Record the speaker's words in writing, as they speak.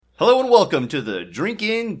Hello and welcome to the Drink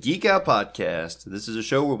In, Geek Out podcast. This is a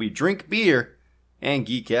show where we drink beer and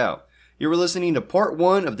geek out. You were listening to part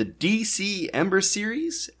 1 of the DC Ember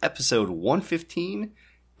series, episode 115,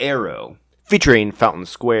 Arrow. Featuring Fountain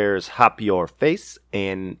Square's Hop Your Face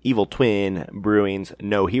and Evil Twin Brewing's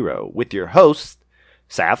No Hero, with your hosts,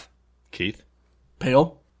 Sav, Keith,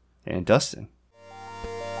 Pale, and Dustin.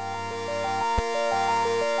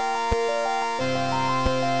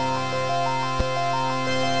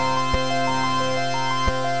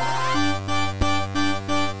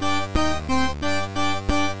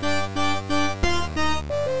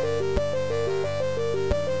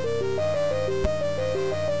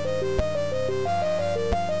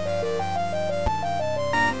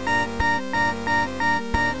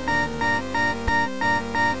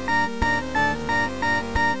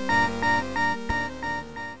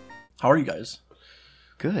 how are you guys?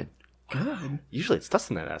 Good. Good. Usually it's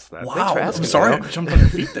Dustin that asks that. Wow, Thanks for I'm asking. sorry I jumped on your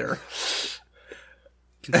feet there.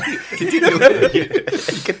 Continue.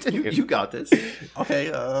 You got this.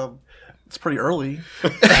 Okay, it's pretty early.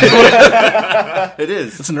 It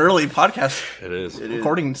is. It's an early podcast it is.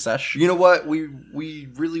 recording sesh. You know what? We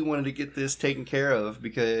really wanted to get this taken care of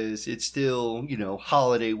because it's still,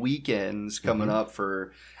 holiday weekends coming up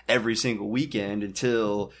for every single weekend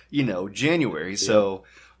until, January. So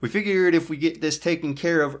we figured if we get this taken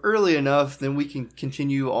care of early enough, then we can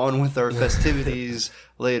continue on with our festivities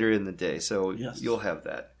later in the day. So Yes. you'll have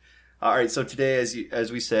that. All right. So today,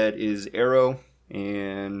 as we said, is Arrow.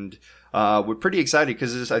 And we're pretty excited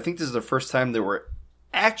because I think this is the first time that we're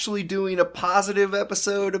actually doing a positive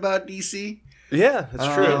episode about DC. Yeah,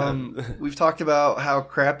 that's true. We've talked about how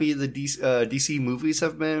crappy the DC movies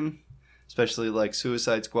have been, especially like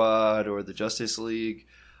Suicide Squad or the Justice League.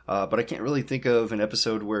 But I can't really think of an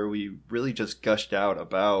episode where we really just gushed out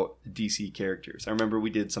about DC characters. I remember we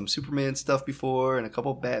did some Superman stuff before and a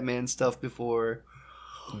couple Batman stuff before.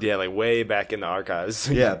 Yeah, like way back in the archives.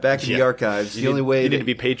 Yeah, back in the archives. The only way you need to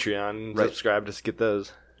be Patreon subscribe to get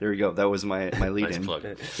those. There we go. That was my lead Nice in. plug.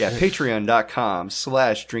 Yeah,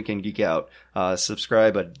 patreon.com/drinkandgeekout.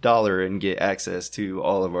 Subscribe $1 and get access to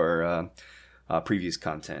all of our previous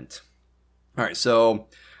content. All right, so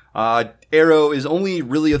Arrow is only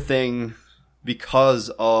really a thing because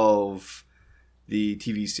of the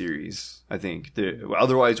TV series, I think.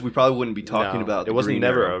 Otherwise, we probably wouldn't be talking about it. Wasn't Green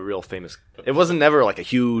never Arrow. a real famous. It wasn't never like a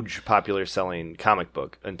huge, popular selling comic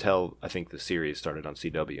book until I think the series started on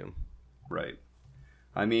CW. Right.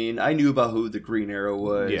 I mean, I knew about who the Green Arrow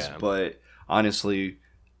was, but honestly,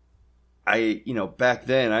 back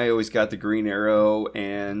then I always got the Green Arrow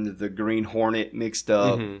and the Green Hornet mixed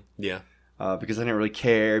up. Mm-hmm. Yeah. Because I didn't really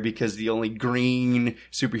care because the only green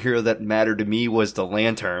superhero that mattered to me was the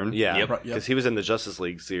Lantern. Yeah, Yep. because he was in the Justice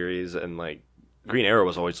League series, and like Green Arrow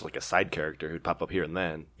was always like a side character who'd pop up here and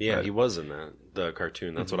then. Yeah, Right. he was in the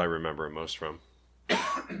cartoon. That's what I remember him most from.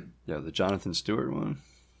 Yeah, the Jonathan Stewart one.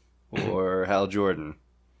 Or Hal Jordan.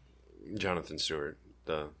 Jonathan Stewart,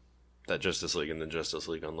 that Justice League and the Justice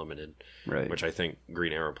League Unlimited, Right. which I think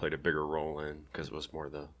Green Arrow played a bigger role in because it was more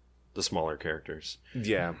the smaller characters.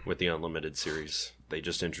 Yeah, With the Unlimited series, they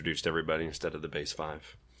just introduced everybody instead of the base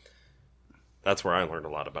 5. That's where I learned a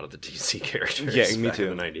lot about the DC characters. Yeah, me back too.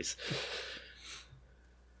 In the 90s.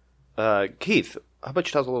 Keith, how about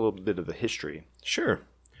you tell us a little bit of the history? Sure.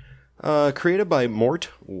 Created by Mort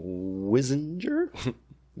Wisinger?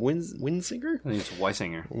 Winsinger? I think it's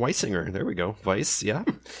Weisinger. Weisinger, there we go. Weiss, yeah.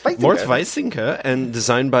 Mort Weisinger, and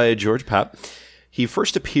designed by George Papp. He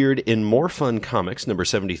first appeared in More Fun Comics, number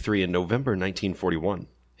 73, in November 1941.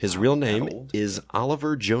 His real name is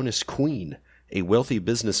Oliver Jonas Queen, a wealthy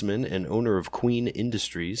businessman and owner of Queen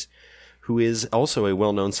Industries, who is also a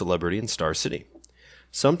well-known celebrity in Star City.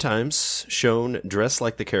 Sometimes shown dressed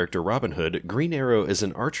like the character Robin Hood, Green Arrow is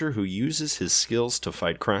an archer who uses his skills to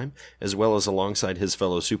fight crime, as well as alongside his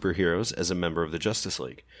fellow superheroes as a member of the Justice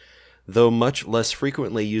League. Though much less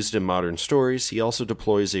frequently used in modern stories, he also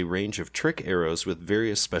deploys a range of trick arrows with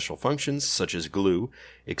various special functions such as glue,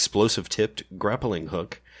 explosive-tipped grappling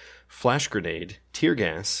hook, flash grenade, tear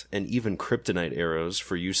gas, and even kryptonite arrows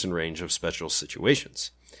for use in range of special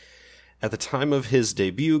situations. At the time of his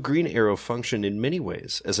debut, Green Arrow functioned in many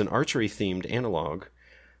ways as an archery-themed analog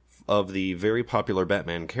of the very popular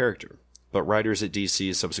Batman character, but writers at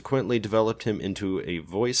DC subsequently developed him into a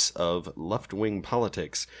voice of left-wing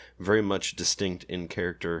politics, very much distinct in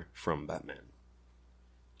character from Batman.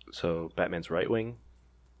 So Batman's right wing,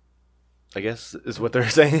 I guess, is what they're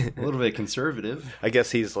saying. A little bit conservative. I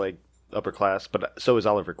guess he's like upper class, but so is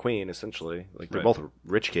Oliver Queen, essentially. Like they're both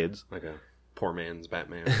rich kids. Like a poor man's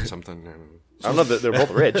Batman or something. I don't know. I don't know that they're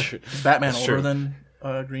both rich. Is Batman That's older true. than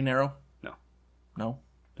Green Arrow? No. No?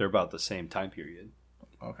 They're about the same time period.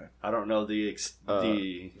 Okay. I don't know the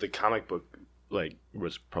The comic book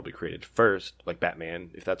was probably created first, like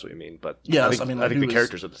Batman, if that's what you mean. But Yes, I think, like, the he was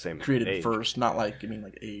characters are the same Created age. first, not like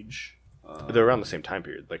age. They're around the same time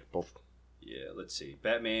period, like both. Yeah, let's see.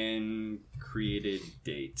 Batman created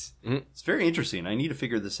date. Mhm. It's very interesting. I need to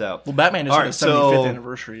figure this out. Well, Batman is All on right, the 75th so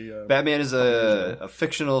anniversary. Batman is a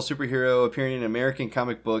fictional superhero appearing in American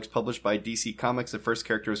comic books published by DC Comics. The first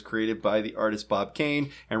character was created by the artist Bob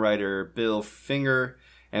Kane and writer Bill Finger,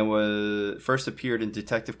 and was first appeared in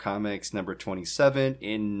Detective Comics number 27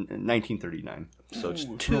 in 1939. So it's Ooh,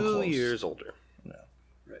 real 2 close. years older.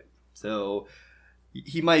 Right. So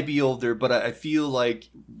he might be older, but I feel like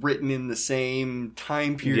written in the same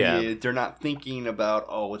time period, they're not thinking about,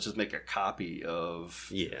 let's just make a copy of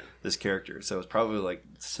Yeah. this character. So it's probably like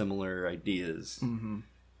similar ideas Mm-hmm.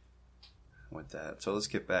 with that. So let's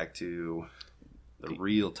get back to the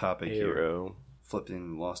real topic here. Hero.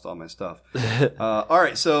 Flipping lost all my stuff. All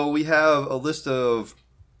right, so we have a list of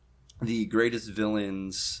the greatest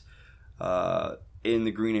villains in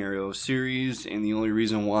the Green Arrow series, and the only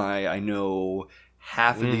reason why I know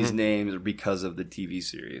half of these names are because of the TV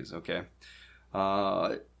series. Okay,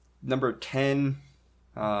 number 10,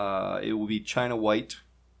 it will be China White.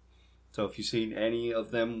 So if you've seen any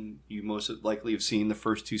of them, you most likely have seen the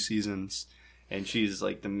first 2 seasons. And she's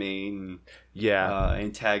like the main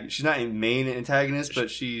antagonist. She's not a main antagonist, but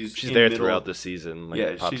she's there in throughout the season. Like,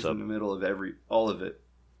 yeah, pops she's up. in the middle of all of it.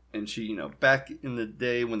 And she, back in the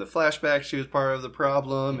day when the flashback, she was part of the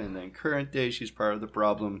problem, and then current day, she's part of the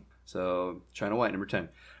problem. So China White, number 10.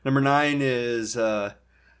 Number 9 is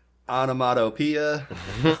Onomatopoeia.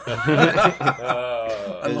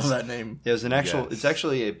 I love that name. It was an actual. Yes. It's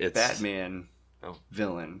actually a It's- Batman Oh.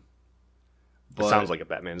 villain. It sounds like a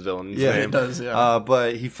Batman's villain's Yeah, name. It does, yeah.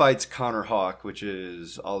 But he fights Connor Hawke, which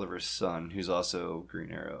is Oliver's son, who's also Green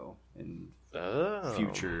Arrow in Oh.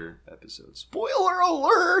 future episodes. Spoiler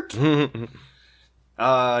alert!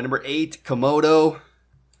 I Number 8, Komodo.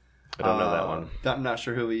 don't know that one. I'm not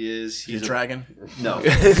sure who he is. He's a dragon. No.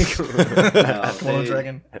 Komodo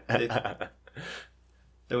dragon.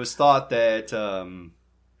 There was thought that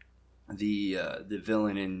the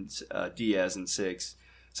villain in Diaz in 6,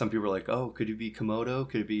 some people were like, oh, could it be Komodo?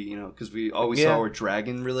 Could it be, because we always saw were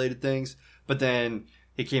dragon-related things. But then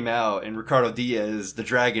it came out, and Ricardo Diaz, the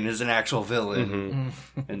dragon, is an actual villain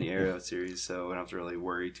in the Arrow series, so we don't have to really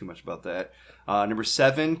worry too much about that. Number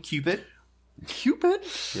 7, Cupid. Cupid?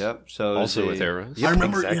 Yep. So Also it's with arrows. I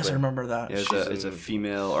remember. exactly. Yes, I remember that. Yeah, it's a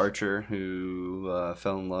female archer who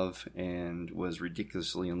fell in love and was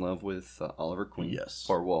ridiculously in love with Oliver Queen. Yes.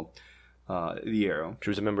 Or, the Arrow. She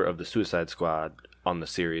was a member of the Suicide Squad on the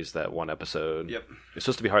series, that one episode. Yep. It's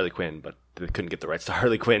supposed to be Harley Quinn, but they couldn't get the rights to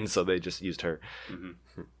Harley Quinn, so they just used her.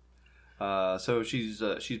 So she's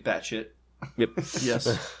batshit. Yep.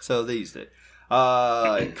 Yes. So they used it.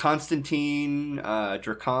 Constantine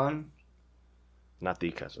Dracon. Not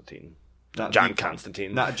the Constantine. Not John the-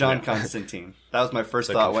 Constantine. Not John Constantine. That was my first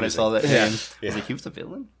So thought when I saw that confusing. name. I was like, he was a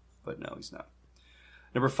villain? But no, he's not.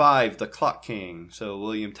 Number 5, the Clock King. So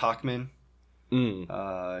William Talkman.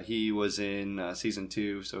 Mm. He was in season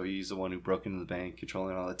 2, so he's the one who broke into the bank,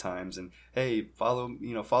 controlling all the times. And hey,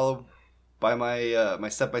 follow by my my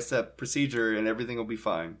step-by-step procedure, and everything will be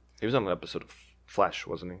fine. He was on an episode of Flash,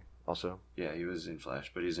 wasn't he? Also, Yeah, he was in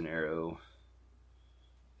Flash, but he's in Arrow.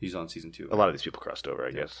 He's on season 2. a lot of these people crossed over,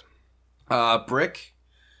 I guess. Brick,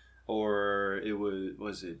 or it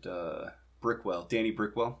was it Brickwell? Danny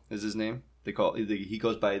Brickwell is his name. He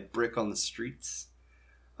goes by Brick on the streets.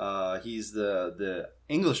 He's the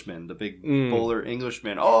Englishman, the big bowler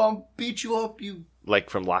Englishman. Oh, I'll beat you up, you. Like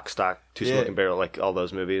from Lock, Stock, Two Smoking Barrel, like all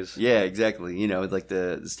those movies. Yeah, exactly. Like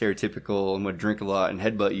the stereotypical "I'm gonna drink a lot and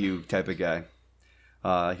headbutt you" type of guy.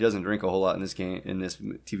 He doesn't drink a whole lot in this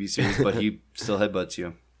TV series, but he still headbutts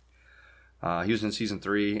you. He was in season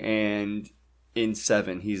 3 and in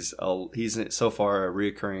 7. He's so far a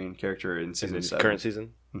reoccurring character in In season this 7. current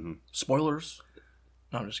season. Spoilers.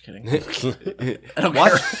 No, I'm just kidding. I don't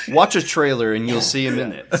care. Watch a trailer and you'll see him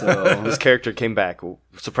in it. So This character came back.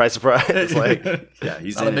 Surprise, surprise. Like, yeah,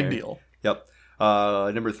 he's Not in a big there. deal. Yep.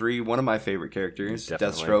 Number 3, one of my favorite characters,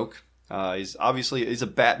 Definitely. Deathstroke. He's a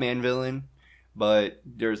Batman villain, but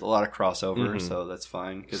there's a lot of crossover, so that's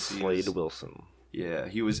fine. Slade Wilson. Yeah,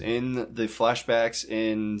 he was in the flashbacks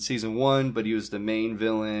in season 1, but he was the main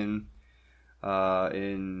villain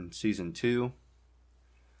in season 2.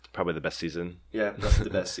 Probably the best season. Yeah, that's the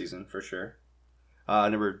best season for sure.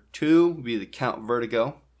 Number 2 would be the Count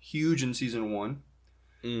Vertigo, huge in season 1.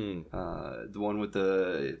 The one with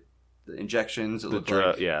the injections. It looked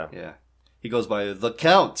like Yeah. yeah. He goes by the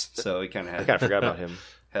Count, so he kind of I had. kind of forgot about him.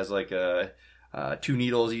 Has like 2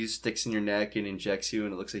 needles he sticks in your neck and injects you,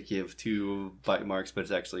 and it looks like you have 2 bite marks, but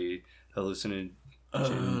it's actually hallucinating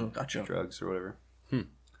Gotcha. drugs or whatever.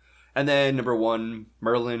 And then number 1,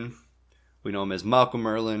 Merlin. We know him as Malcolm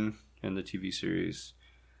Merlin in the TV series.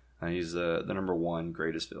 He's the number 1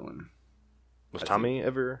 greatest villain. Was Tommy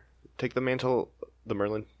ever take the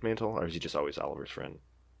Merlin mantle, or is he just always Oliver's friend?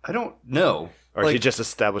 I don't know. Or is he just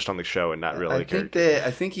established on the show and not really a character? I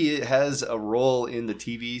think he has a role in the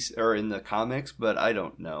TVs or in the comics, but I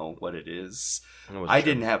don't know what it is. I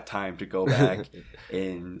didn't have time to go back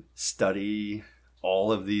and study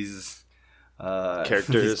all of these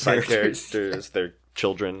characters, side characters, their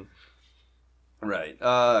children. Right.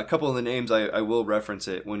 A couple of the names, I will reference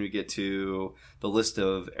it when we get to the list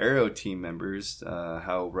of Arrow team members,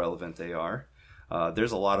 how relevant they are.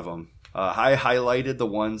 There's a lot of them. I highlighted the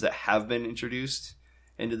ones that have been introduced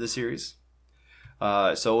into the series.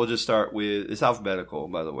 So we'll just start with, it's alphabetical,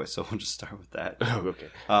 by the way, so we'll just start with that. Oh, okay.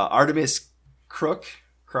 Artemis Croc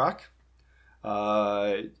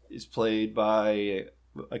is played by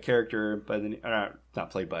a character by the, not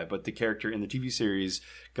played by, but the character in the TV series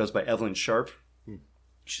goes by Evelyn Sharp.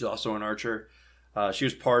 She's also an archer. She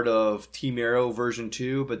was part of Team Arrow version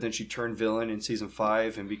 2, but then she turned villain in season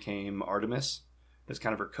 5 and became Artemis. That's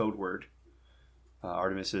kind of her code word.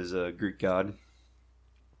 Artemis is a Greek god.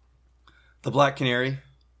 The Black Canary.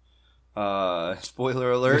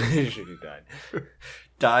 Spoiler alert. She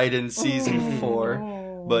died in season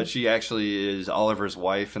 4, but she actually is Oliver's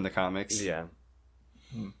wife in the comics. Yeah.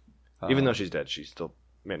 Even though she's dead, she still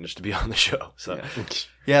managed to be on the show. So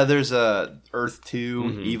yeah, there's Earth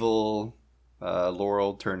 2, evil,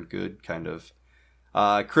 Laurel turned good, kind of.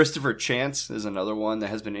 Christopher Chance is another one that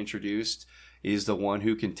has been introduced. He's the one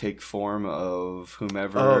who can take form of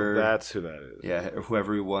whomever. Oh, that's who that is. Yeah,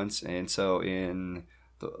 whoever he wants. And so in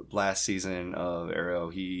the last season of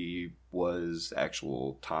Arrow, he was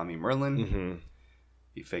actual Tommy Merlin. Mm-hmm.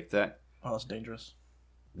 He faked that. Oh, that's dangerous.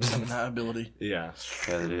 Having that ability. Yeah.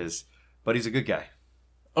 Yeah, it is. But he's a good guy.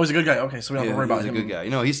 Oh, he's a good guy. Okay, so we don't have to worry about him. He's a good guy.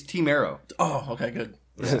 You know, he's Team Arrow. Oh, okay, good.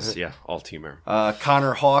 Yes, yeah, all Team Arrow.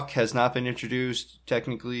 Connor Hawke has not been introduced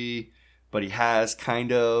technically, but he has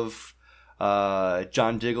kind of.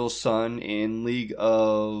 John Diggle's son in League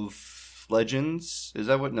of Legends. Is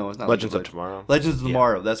that what? No, it's not. Legends of Tomorrow. Legends of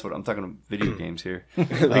Tomorrow. That's what I'm talking about. Video games here. League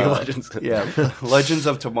of Legends. Yeah, Legends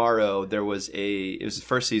of Tomorrow. It was the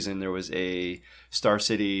first season. There was a Star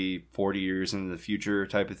City 40 years into the future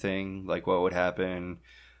type of thing. Like what would happen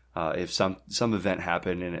if some event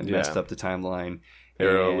happened and it messed up the timeline.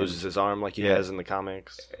 Arrow loses his arm like he has in the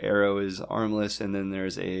comics. Arrow is armless, and then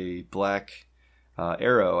there's a black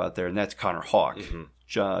Arrow out there, and that's Connor Hawke,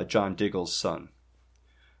 John Diggle's son.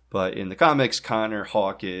 But in the comics, Connor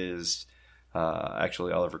Hawke is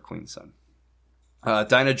actually Oliver Queen's son.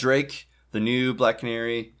 Dinah Drake, the new Black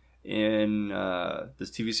Canary in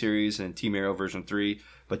this TV series and Team Arrow version 3.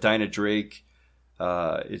 But Dinah Drake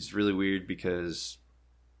is really weird because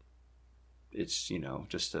it's,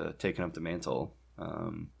 just taking up the mantle.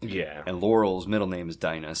 And Laurel's middle name is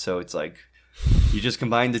Dinah, so it's like you just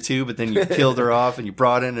combined the two, but then you killed her off and you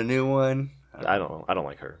brought in a new one. I don't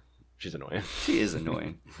like her. She's annoying. She is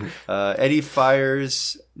annoying. Eddie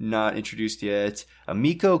Fires, not introduced yet.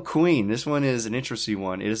 Amiko Queen. This one is an interesting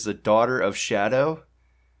one. It is the daughter of Shadow.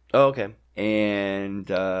 Oh, okay.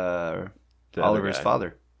 And Oliver's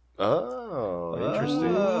father. Oh,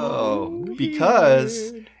 interesting. Oh,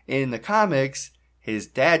 because in the comics, his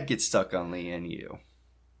dad gets stuck on Lian-Yu,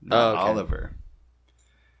 not Oliver.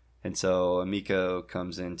 And so Amiko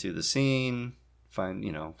comes into the scene,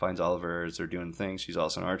 finds Oliver as they're doing things. She's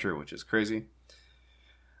also an archer, which is crazy.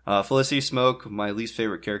 Felicity Smoke, my least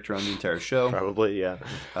favorite character on the entire show. Probably,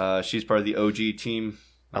 yeah. She's part of the OG team.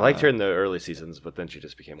 I liked her in the early seasons, but then she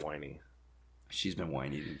just became whiny. She's been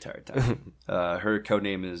whiny the entire time. Her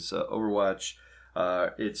codename is Overwatch.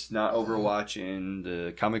 It's not Overwatch in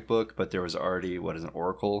the comic book, but there was already,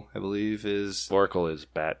 Oracle, I believe is... Oracle is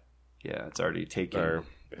Bat. Yeah, it's already taken...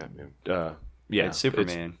 It's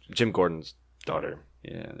Superman. It's Jim Gordon's daughter.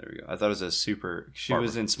 Yeah, there we go. I thought it was a super... She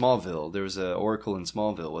was in Smallville. There was an Oracle in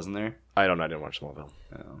Smallville, wasn't there? I didn't watch Smallville.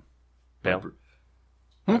 Oh. Pale?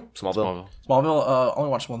 Smallville? Smallville, only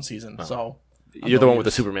watched one season, so... You're the one with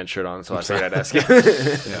the Superman shirt on, so I figured I'd ask you.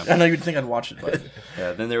 I know you'd think I'd watch it, but...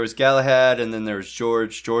 Yeah, then there was Galahad, and then there was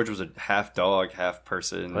George. George was a half dog, half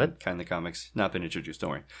person kind of comics. Not been introduced,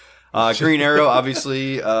 don't worry. Green Arrow,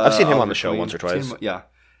 obviously. I've seen him on the show once or twice.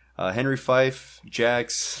 Henry Fife,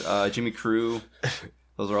 Jax, Jimmy Crew,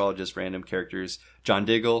 Those are all just random characters. John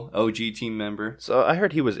Diggle, OG team member. So I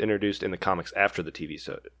heard he was introduced in the comics after the TV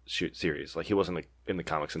series. Like he wasn't like, in the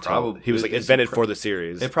comics until he was like invented for the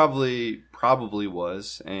series. It probably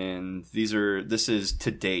was, and this is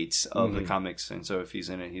to date of the comics, and so if he's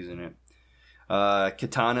in it, he's in it.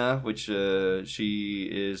 Katana, which she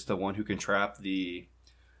is the one who can trap the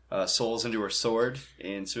souls into her sword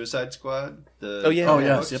in Suicide Squad.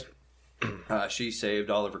 Yes, yep. She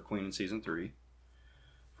saved Oliver Queen in season 3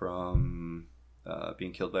 from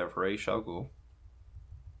being killed by Ra's al Ghul,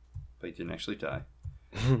 but he didn't actually die.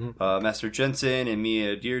 Master Jensen and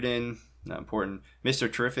Mia Dearden, not important.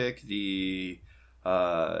 Mr. Terrific, the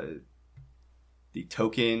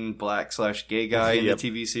token black/gay guy in the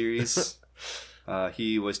TV series.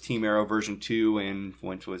 He was Team Arrow version 2 and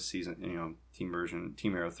went to a season, Team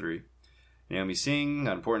Arrow 3. Naomi Singh,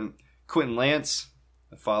 not important. Quentin Lance,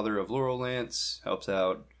 the father of Laurel Lance, helps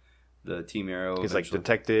out the Team Arrow. He's like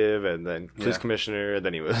detective and then police commissioner.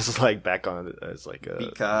 Then he was like back on as like a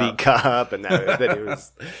beat cop, and now then he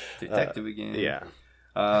was detective again. Yeah.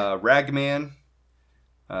 Ragman.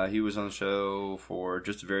 He was on the show for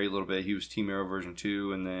just a very little bit. He was Team Arrow version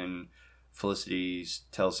 2, and then Felicity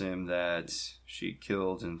tells him that she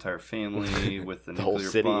killed an entire family with the nuclear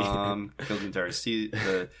city. bomb, killed the entire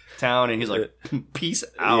the town, and he's like, peace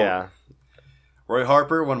out. Yeah. Roy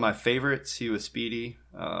Harper, one of my favorites. He was Speedy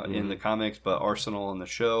in the comics, but Arsenal in the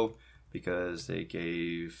show because they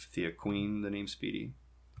gave Thea Queen the name Speedy.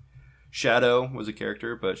 Shadow was a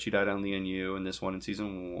character, but she died on Lian Yu in this one in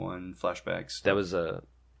season 1 flashbacks. That was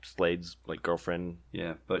Slade's like girlfriend.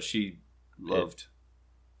 Yeah, but she loved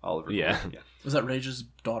Oliver. Yeah. Queen. Yeah. Was that Rage's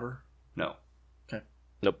daughter? No. Okay.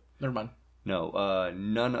 Nope. Never mind. No.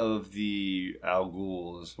 None of the Al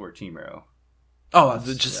Ghuls were Team Arrow. Oh,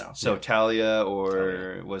 that's just so Talia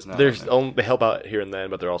was not. They help out here and then,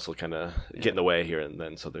 but they're also kind of get in the way here and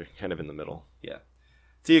then, so they're kind of in the middle. Yeah.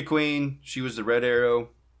 Thea Queen, she was the Red Arrow,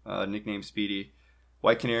 nicknamed Speedy.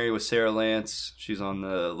 White Canary was Sarah Lance. She's on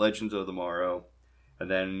the Legends of Tomorrow.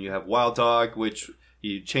 And then you have Wild Dog, which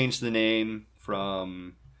you changed the name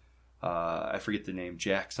from I forget the name,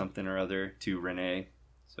 Jack something or other, to Renee.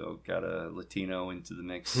 So got a Latino into the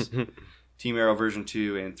mix. Team Arrow version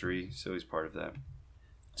 2 and 3, so he's part of that.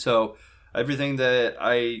 So everything that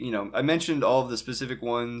I mentioned all of the specific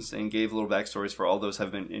ones and gave little backstories for all those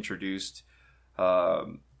have been introduced.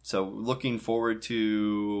 So looking forward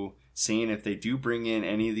to seeing if they do bring in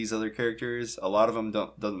any of these other characters. A lot of them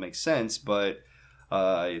doesn't make sense, but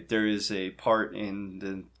there is a part in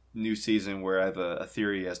the new season where I have a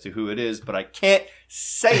theory as to who it is, but I can't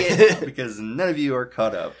say it because none of you are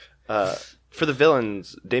caught up. For the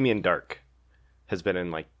villains, Damien Dark has been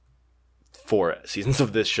in like 4 seasons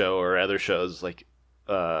of this show or other shows. Like,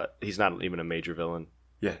 he's not even a major villain.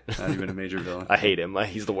 Yeah, not even a major villain. I hate him.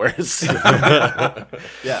 He's the worst. Yeah,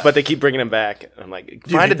 but they keep bringing him back. I'm like,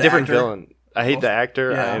 find a different villain. I hate the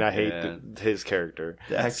actor, and I hate his character.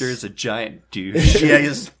 The actor is a giant douche. Yeah,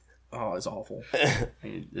 it's awful.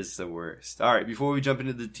 It's the worst. All right, before we jump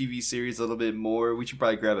into the TV series a little bit more, we should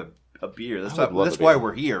probably grab a beer. That's why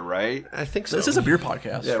we're here, right? I think so. This is a beer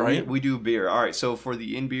podcast, right? We do beer. All right, so for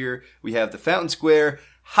the in-beer, we have the Fountain Square.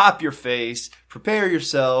 Hop your face, prepare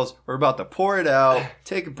yourselves. We're about to pour it out,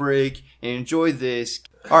 take a break, and enjoy this.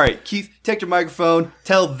 All right, Keith, take your microphone.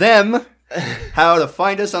 Tell them how to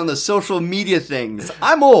find us on the social media things.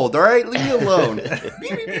 I'm old, all right? Leave me alone.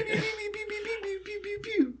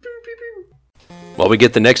 While we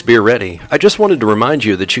get the next beer ready, I just wanted to remind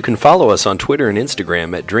you that you can follow us on Twitter and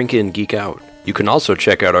Instagram at DrinkInGeekOut. You can also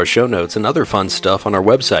check out our show notes and other fun stuff on our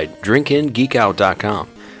website, drinkingeekout.com.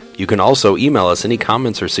 You can also email us any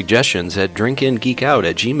comments or suggestions at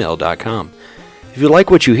drinkingeekout@gmail.com. If you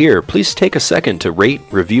like what you hear, please take a second to rate,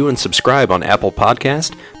 review, and subscribe on Apple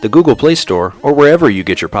Podcast, the Google Play Store, or wherever you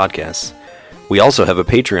get your podcasts. We also have a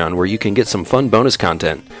Patreon where you can get some fun bonus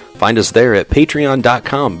content. Find us there at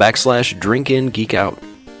patreon.com/drinkingeekout.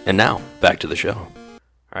 And now, back to the show. All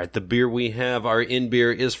right, the beer we have, our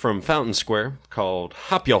in-beer, is from Fountain Square, called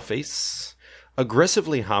Hop Your Face.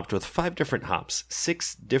 Aggressively hopped with 5 different hops,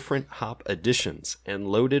 6 different hop additions, and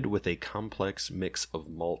loaded with a complex mix of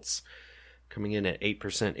malts. Coming in at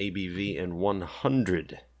 8% ABV and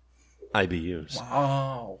 100 IBUs.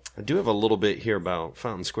 Wow. I do have a little bit here about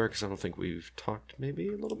Fountain Square because I don't think we've talked maybe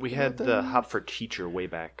a little bit We about had that. the Hop for Teacher way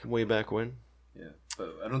back. Way back when? Yeah,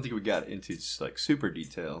 but I don't think we got into like super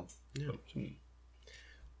detail. Yeah.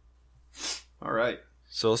 All right.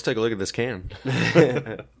 So let's take a look at this can.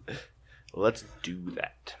 Let's do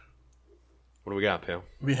that. What do we got, Pale?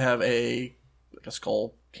 We have a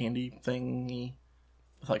skull candy thingy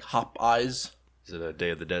with like hop eyes. Is it a Day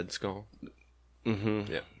of the Dead skull?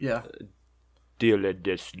 Mm-hmm. Yeah. Dia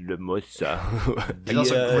de la Mosa. And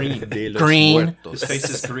also green. Green. His face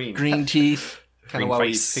is green. Green teeth Kind of Green why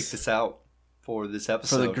face. we picked this out for this for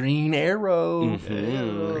episode. the Green Arrow.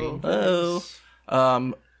 Green Oh.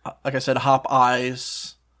 Like I said, hop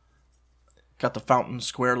eyes. Got the Fountain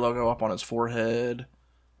Square logo up on his forehead.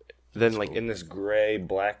 Then, like, in this gray,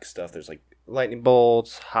 black stuff, there's, like, lightning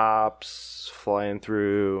bolts, hops flying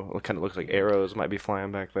through. It kind of looks like arrows might be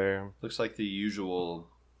flying back there. Looks like the usual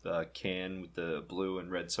can with the blue and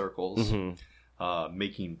red circles.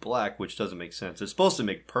 Making black, which doesn't make sense. It's supposed to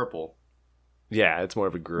make purple. Yeah, it's more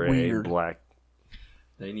of a gray, Weird. black.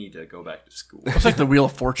 They need to go back to school. Looks like the Wheel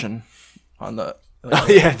of Fortune on the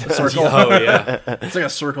Yeah, the circle. Oh, yeah. It's like a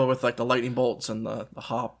circle with like the lightning bolts and the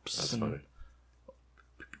hops. That's and... funny.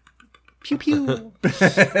 Pew pew.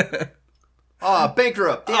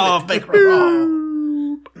 Bankrupt! Damn Oh, it. bankrupt.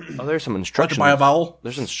 Oh. Oh, there's some Tried to instructions. buy a vowel.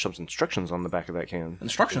 There's some instructions on the back of that can.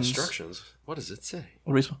 Instructions. Instructions. What does it say?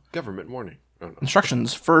 What are we... Government warning. Oh, no.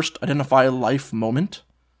 Instructions. First, identify life moment.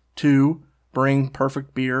 2, bring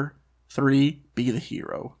perfect beer. 3, be the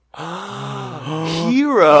hero.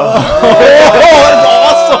 Hero.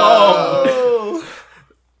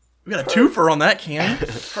 We got a twofer on that can.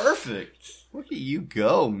 Perfect. Look at you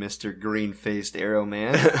go, Mr. Green-Faced Arrow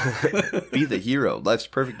Man. Be the hero. Life's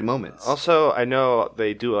perfect moments. Also, I know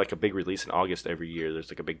they do like a big release in August every year.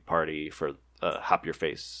 There's like a big party for Hop Your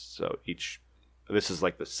Face. So this is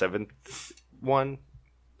like the 7th one,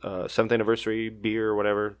 7th anniversary beer or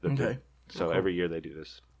whatever. Okay. So every year they do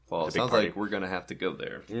this. Well, it It's a big sounds party. like we're going to have to go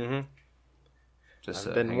there. Mm-hmm. Just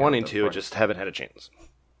I've hang been out wanting at the to, party. just haven't had a chance.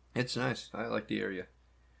 It's nice. I like the area.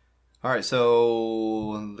 All right,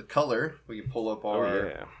 so the color, we can pull up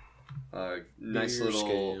our nice Beer little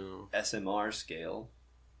scale. SMR scale.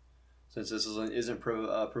 Since this isn't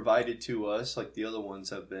provided to us like the other ones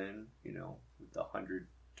have been, with the 100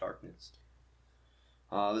 darkness.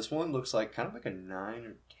 This one looks like kind of like a 9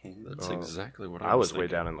 or 10. That's exactly what I was way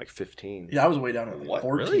thinking. down in like 15. Yeah, I was way down at What,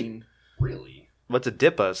 14. Really? What's a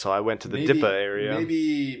Dippa? So I went to the Dippa area.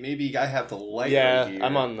 Maybe I have the light yeah, right here.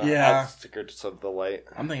 I'm on the Yeah. outskirts of the light.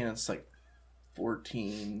 I'm thinking it's like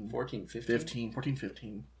 14, 14, 15, 14,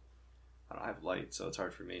 15. I don't have light, so it's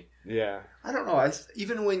hard for me. Yeah. I don't know.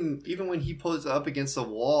 Even when he pulls up against the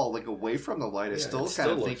wall, like away from the light, I still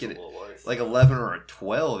kind of thinking like 11 or a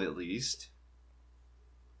 12 at least.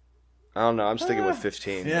 I don't know. I'm sticking with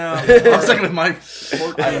 15. Yeah, I was thinking with my...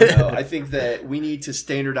 I don't know. I think that we need to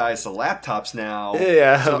standardize the laptops now.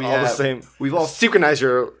 Yeah, So we all the have- same. We've all Synchronize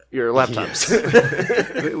your laptops.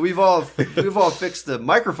 we've all fixed the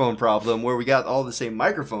microphone problem where we got all the same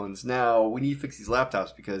microphones. Now we need to fix these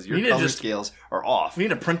laptops because your We need to color just- scales are off. We need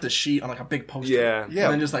to print the sheet on like a big poster. Yeah. Yeah.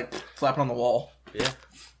 And then just like slap it on the wall. That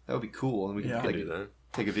would be cool, and we Yeah. can I can do that.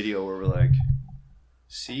 take a video where we're like,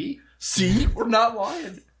 "See, See? We're not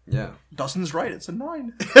lying. yeah, Dustin's right. It's a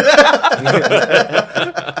 9.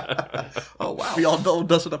 oh wow, We all know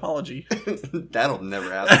Dustin apology. that'll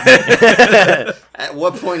never happen." At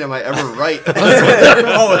what point am I ever right?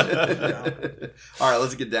 All right,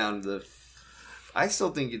 let's get down to the. I still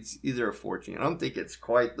think it's either a 14. I don't think it's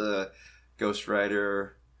quite the Ghost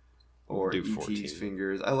Rider or Do E.T.'s 14.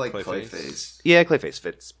 fingers. I like Clayface. Clayface. Yeah, Clayface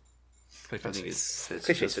fits. I think it's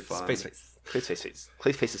Clayface just fits. fun. Clayface fits.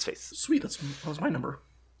 Clayface's face. Sweet. That was my number.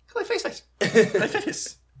 Clayface face.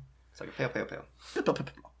 Face. It's like a pale,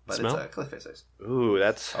 but Smell? it's a Clayface face. Ooh,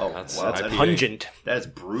 that's Oh, That's wow, that's IPA. pungent. That's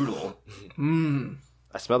brutal. Mmm.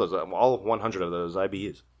 I smell those. All 100 of those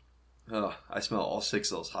IBUs. Oh, I smell all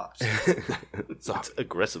 6 of those hops. It's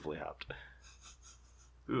aggressively hopped.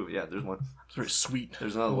 Ooh, yeah, there's one. It's very sweet.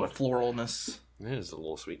 There's another one. Floralness. There's a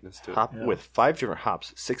little sweetness to it. Hop Yeah. with 5 different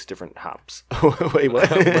hops, 6 different hops. Wait, what?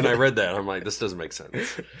 When I read that, I'm like, this doesn't make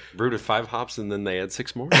sense. Brewed with 5 hops and then they add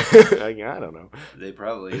 6 more? I don't know. They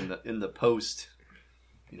probably in the post.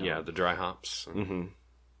 Yeah, the dry hops. Mm-hmm.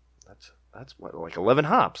 That's what, like 11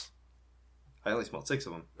 hops. I only smelled 6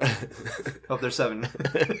 of them. Hope there's 7.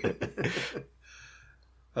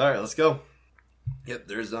 All right, let's go. Yep,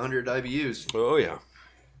 there's 100 IBUs. Oh, yeah.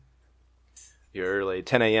 Your early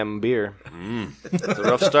 10 a.m. beer. It's a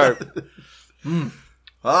rough start.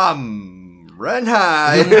 Run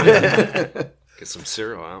high. Get some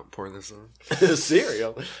cereal out, pour this on.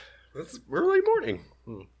 Cereal. That's early morning.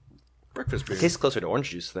 Breakfast beer. It tastes closer to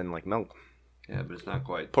orange juice than like milk. Yeah, but it's not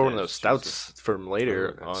quite. Pour one of that those juicy. stouts from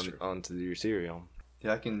later Oh, that's true. onto your cereal.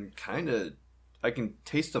 Yeah, I can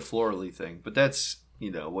taste the florally thing, but that's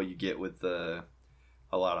what you get with a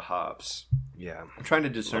lot of hops. Yeah. I'm trying to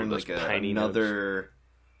discern those like piney another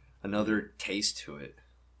taste to it.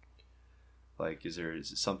 Like, is it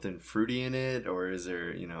something fruity in it, or is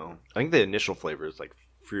there, I think the initial flavor is like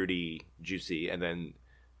fruity, juicy, and then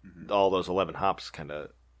all those 11 hops kind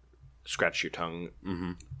of scratch your tongue,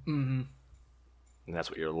 and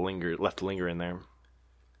that's what you're left to linger in there.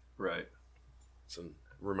 Right. So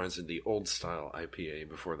reminds me of the old style IPA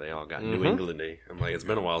before they all got New Englandy. I'm like, it's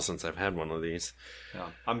been a while since I've had one of these. Yeah.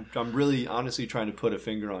 I'm really honestly trying to put a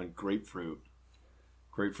finger on grapefruit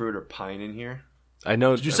or pine in here. I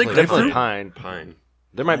know. Did you say definitely grapefruit? Pine.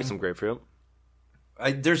 There might be some grapefruit.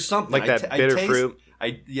 There's something Like that bitter fruit.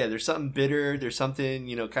 There's something bitter. There's something,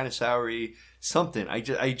 kind of soury. Something. I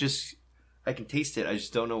can taste it. I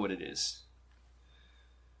just don't know what it is.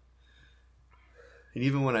 And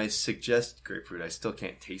even when I suggest grapefruit, I still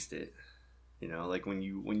can't taste it. Like when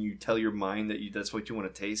you tell your mind that that's what you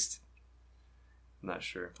want to taste. I'm not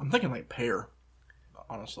sure. I'm thinking like pear,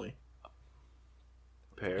 honestly.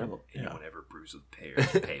 Pear. Anyone ever brews with pear?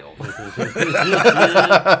 Pale.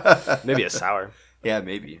 Maybe a sour. Yeah,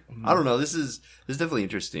 maybe. I don't know. This is definitely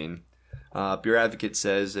interesting. Beer Advocate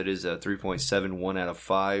says it is a 3.71 out of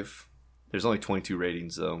 5. There's only 22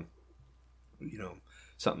 ratings, though.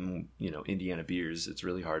 Something, Indiana beers, it's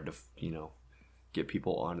really hard to, get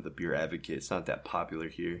people onto the Beer Advocate. It's not that popular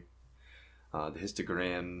here. The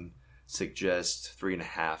histogram suggests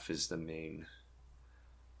 3.5 is the main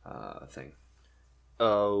thing.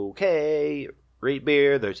 Okay. Rate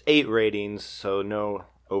beer. There's 8 ratings, so no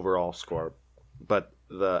overall score. But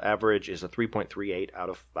the average is a 3.38 out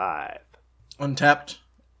of 5. Untapped,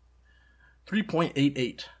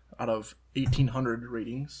 3.88 out of 1,800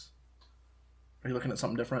 ratings. Are you looking at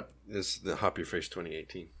something different? This is the Hop Your Face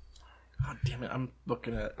 2018. God damn it! I'm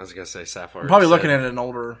looking at. I was gonna say Sapphire. I'm probably looking at an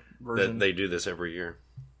older version. They do this every year.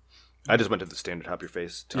 I just went to the standard Hop Your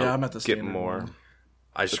Face to I'm at the get standard more. one.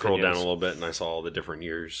 I scrolled down a little bit and I saw all the different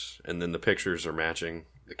years, and then the pictures are matching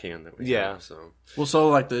the can that we have. So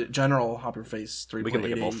like the general Hop Your Face 3.88. We can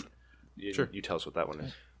look at both. Sure. You tell us what that one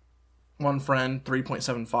is. One Friend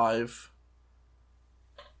 3.75.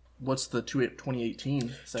 What's the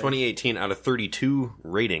 2018 say? 2018 out of 32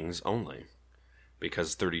 ratings only,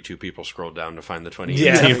 because 32 people scrolled down to find the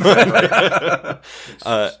 2018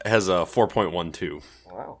 has a 4.12.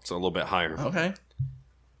 Wow. So a little bit higher. Okay.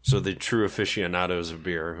 So the true aficionados of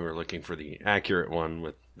beer who are looking for the accurate one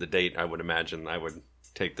with the date, I would imagine I would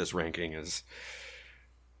take this ranking as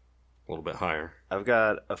a little bit higher. I've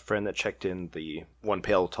got a friend that checked in the one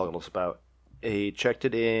pail told us about. He checked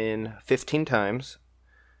it in 15 times.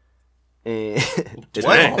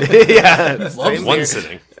 What? Yeah. One beer.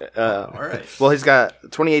 Sitting. All right. Well, he's got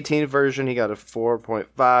 2018 version. He got a 4.5.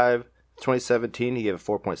 2017, he gave a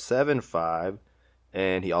 4.75.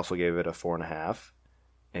 And he also gave it a 4.5.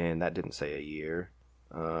 And that didn't say a year.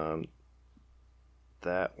 That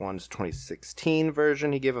one's 2016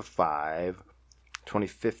 version. He gave a 5.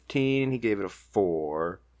 2015, he gave it a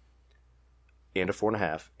 4. And a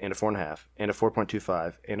 4.5. And a 4.5. And a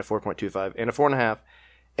 4.25. And a 4.25. And a 4.5.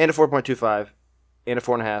 And a 4.25. And a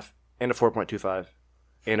 4.5. And a 4.25.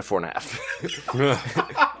 And a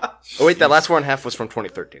 4.5. Oh, wait, that last 4.5 was from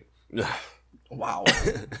 2013. Wow.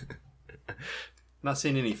 Not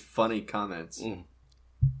seeing any funny comments.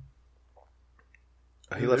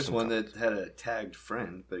 There's one that had a tagged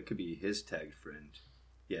friend, but it could be his tagged friend.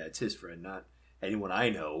 Yeah, it's his friend, not anyone I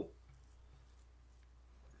know.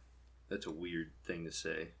 That's a weird thing to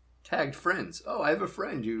say. Tagged friends. Oh, I have a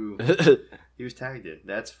friend who he was tagged in.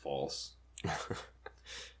 That's false.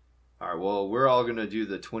 All right, well, we're all going to do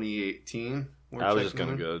the 2018. I was just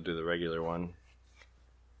going to go do the regular one.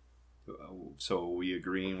 So are we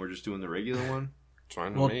agreeing we're just doing the regular one? It's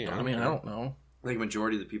fine Well, with me. I don't know. I think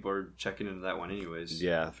majority of the people are checking into that one anyways.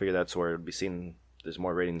 Yeah, I figure that's where it would be seen. There's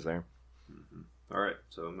more ratings there. All right,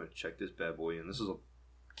 so I'm going to check this bad boy in. This is a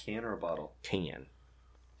can or a bottle? Can.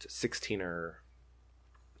 It's a 16er.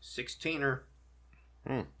 16er.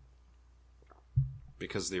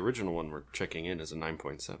 Because the original one we're checking in is a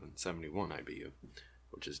 9.7, 71 IBU,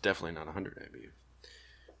 which is definitely not 100 IBU.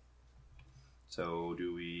 So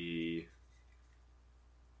do we...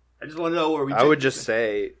 I just want to know where we... I would just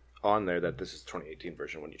say on there that this is 2018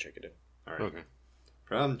 version when you check it in. All right. Okay.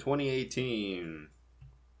 From 2018.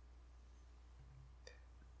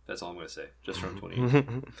 That's all I'm going to say. Just from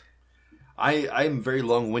 2018. I'm very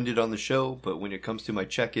long-winded on the show, but when it comes to my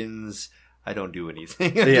check-ins, I don't do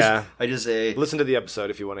anything. I just say... Listen to the episode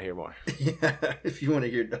if you want to hear more. Yeah, if you want to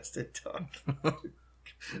hear Dustin talk.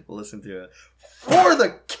 Listen to it. For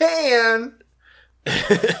the can!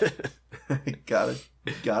 Got it.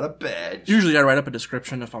 Got a badge. Usually I write up a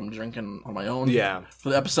description if I'm drinking on my own. Yeah. For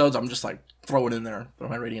the episodes, I'm just like, throw it in there. Throw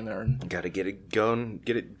my rating in there. And Got to get it going,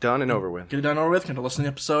 get it done and over with. get it done over with. Can listen to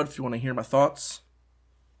the episode if you want to hear my thoughts.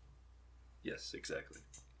 Yes, exactly.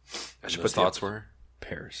 I should put thoughts were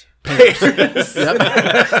pears. Yep.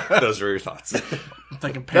 Those were your thoughts. I'm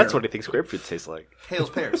thinking pear. That's what he thinks grapefruit tastes like. Hales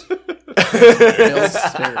pears. Tails,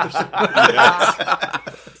 stairs.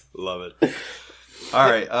 Love it. All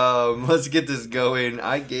right, let's get this going.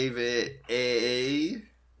 I gave it a.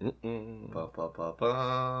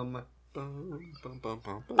 Ba-ba-ba-bum.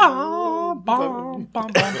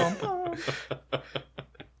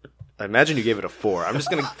 I imagine you gave it a 4. I'm just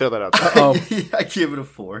going to throw that out there. Oh, I give it a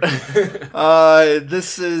 4.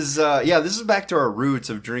 This is back to our roots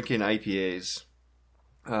of drinking IPAs.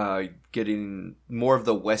 Getting more of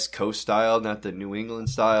the West Coast style, not the New England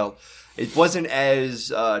style. It wasn't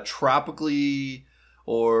as tropically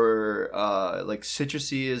or like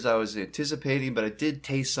citrusy as I was anticipating, but it did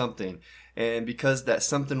taste something. And because that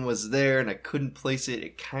something was there and I couldn't place it,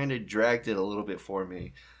 it kind of dragged it a little bit for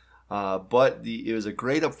me. But it was a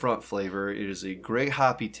great upfront flavor. It is a great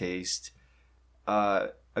hoppy taste. I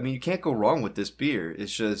mean, you can't go wrong with this beer.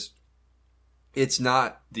 It's just, it's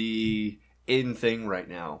not the in thing right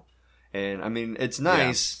now. And I mean, it's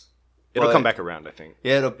nice. It'll but- come back around, I think.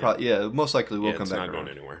 Yeah, it most likely will come it's back not around.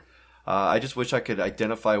 going anywhere. I just wish I could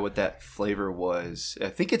identify what that flavor was. I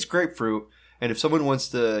think it's grapefruit. And if someone wants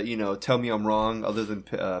to, tell me I'm wrong, other than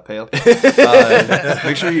pale,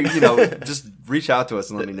 make sure you just reach out to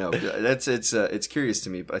us and let me know. It's curious to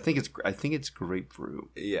me, but I think it's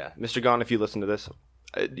grapefruit. Yeah. Mr. Gone, if you listen to this,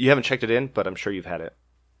 you haven't checked it in, but I'm sure you've had it.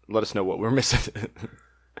 Let us know what we're missing.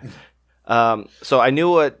 So I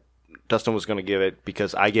knew what Dustin was going to give it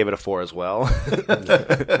because I gave it a 4 as well.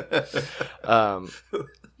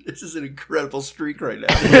 This is an incredible streak right now.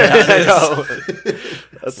 I know.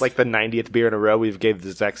 That's like the 90th beer in a row we've gave the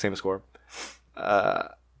exact same score. I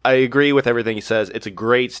agree with everything he says. It's a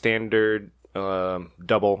great standard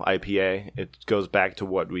double IPA. It goes back to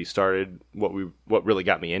what we started, what really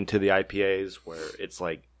got me into the IPAs, where it's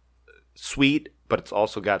like sweet, but it's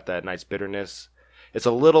also got that nice bitterness. It's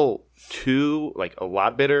a little too, like, a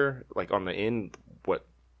lot bitter, like on the end, what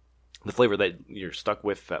the flavor that you're stuck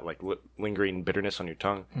with, that like lingering bitterness on your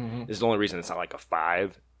tongue, is the only reason it's not like a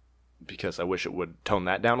 5, because I wish it would tone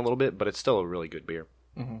that down a little bit, but it's still a really good beer.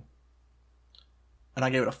 Mm-hmm. And I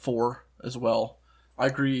gave it a 4 as well. I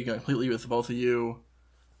agree completely with both of you.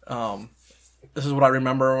 This is what I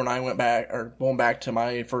remember when I going back to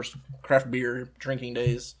my first craft beer drinking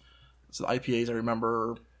days. So the IPAs I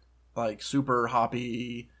remember, like, super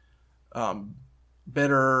hoppy,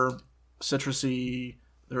 bitter, citrusy.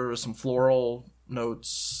 There was some floral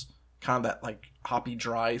notes, kind of that like hoppy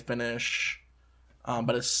dry finish.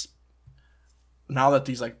 But it's now that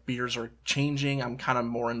these like beers are changing, I'm kind of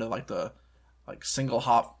more into like the like single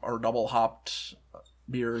hop or double hopped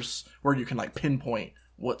beers where you can like pinpoint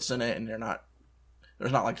what's in it, and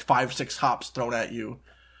there's not like 5-6 hops thrown at you.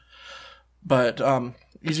 But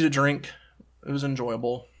easy to drink. It was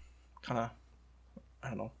enjoyable. Kind of, I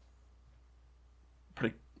don't know.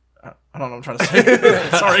 I don't know what I'm trying to say.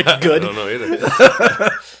 Sorry. Good. I don't know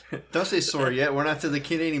either. Don't say sorry yet. We're not to the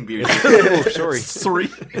Canadian beers. Oh, sorry. Sorry.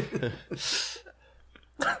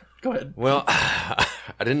 Go ahead. Well, I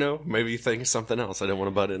didn't know. Maybe you think of something else. I didn't want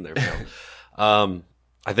to butt in there, pal.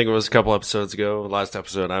 I think it was a couple episodes ago. Last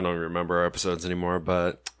episode, I don't remember our episodes anymore,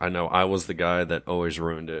 but I know I was the guy that always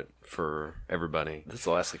ruined it for everybody. This is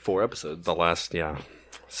the last like 4 episodes. Yeah.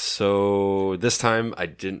 So this time, I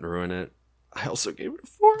didn't ruin it. I also gave it a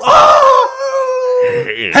 4.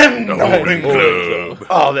 And the Holding Club.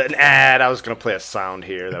 Oh, that ad. I was going to play a sound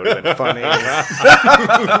here. That would have been funny.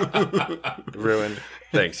 Ruined.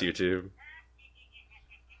 Thanks, YouTube.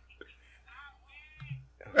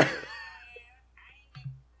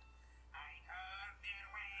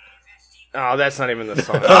 Oh, that's not even the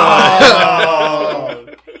song.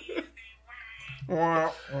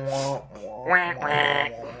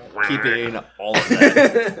 Keep in all of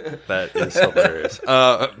that. That is hilarious.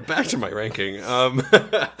 Back to my ranking.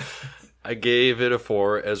 I gave it a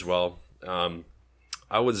 4 as well.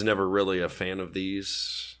 I was never really a fan of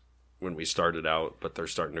these when we started out, but they're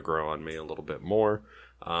starting to grow on me a little bit more.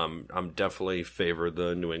 I'm definitely favor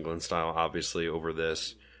the New England style, obviously, over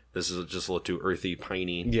this. This is just a little too earthy,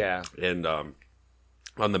 piney. Yeah. And on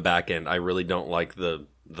the back end, I really don't like the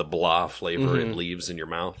blah flavor it leaves in your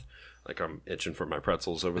mouth. Like, I'm itching for my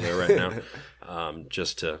pretzels over there right now,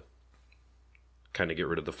 just to kind of get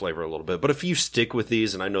rid of the flavor a little bit. But if you stick with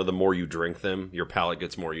these, and I know the more you drink them, your palate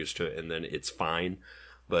gets more used to it, and then it's fine.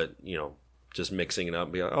 But, just mixing it up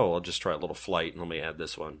and be like, oh, I'll just try a little flight and let me add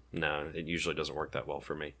this one. No, it usually doesn't work that well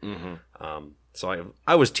for me. So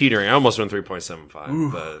I was teetering. I almost went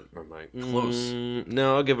 3.75, but I'm like, Close.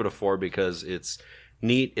 No, I'll give it a 4 because it's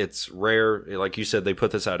neat. It's rare. Like you said, they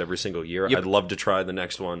put this out every single year. Yep. I'd love to try the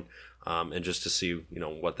next one, and just to see,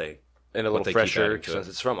 what they And a what little they keep fresher adding to since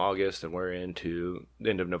it. it's from August and we're into the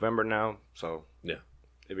end of November now. So Yeah,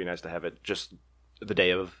 it'd be nice to have it just the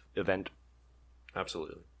day of event.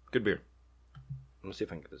 absolutely. Good beer. Let's see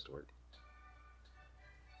if I can get this to work.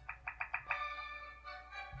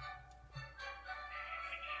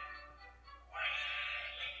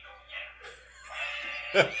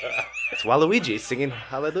 It's Waluigi singing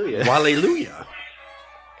Hallelujah. Hallelujah.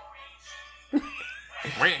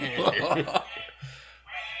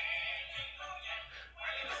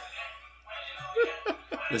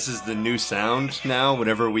 This is the new sound now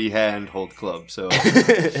whenever we hold club. So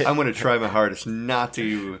I'm going to try my hardest not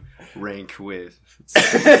to rank with.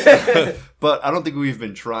 But I don't think we've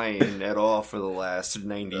been trying at all for the last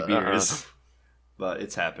 90 beers. But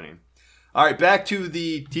it's happening. All right, back to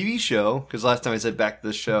the TV show. Because last time I said back to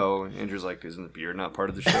the show, Andrew's like, isn't the beer not part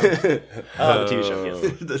of the show? The TV show, yes.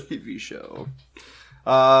 The TV show.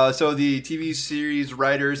 So the TV series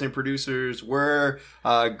writers and producers were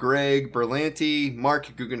Greg Berlanti,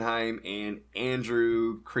 Mark Guggenheim, and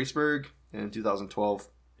Andrew Kreisberg in 2012.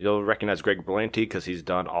 You'll recognize Greg Berlanti because he's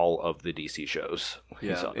done all of the DC shows.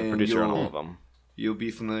 Yeah, He's the and producer on all of them. You'll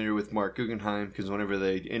be familiar with Mark Guggenheim because whenever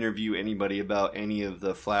they interview anybody about any of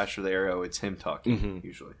the Flash or the Arrow, it's him talking,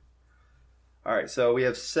 usually. All right, so we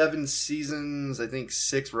have 7 seasons, I think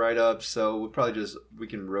 6 write-ups, so we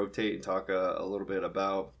can rotate and talk a little bit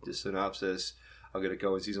about the synopsis. I'll get it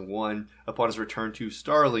going. Season 1, upon his return to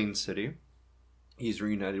Starling City, he's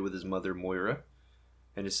reunited with his mother Moira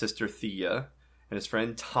and his sister Thea and his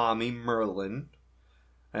friend Tommy Merlin.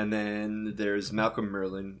 And then there's Malcolm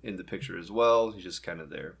Merlin in the picture as well. He's just kind of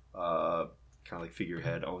there. Kind of like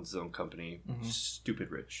figurehead, owns his own company.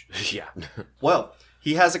 Stupid rich. Yeah. Well,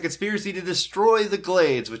 he has a conspiracy to destroy the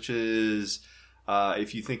Glades, which is,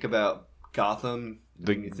 if you think about Gotham.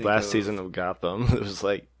 The last season of Gotham, it was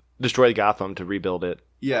like, destroy Gotham to rebuild it.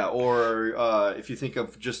 Yeah, or if you think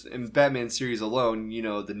of just in Batman series alone,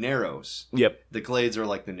 the Narrows. Yep. The Glades are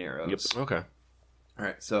like the Narrows. Yep. Okay. All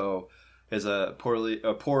right, so as a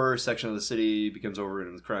poorer section of the city becomes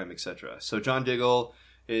overrun with crime, etc. So John Diggle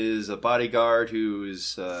is a bodyguard who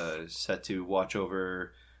is set to watch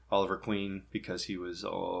over Oliver Queen because he was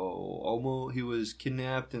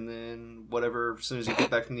kidnapped and then whatever as soon as he got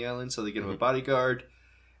back from the island. So they get him a bodyguard,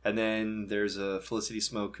 and then there's a Felicity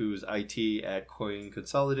Smoke who's IT at Coin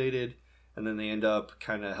Consolidated, and then they end up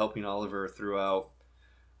kind of helping Oliver throughout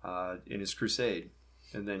in his crusade.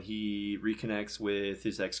 And then he reconnects with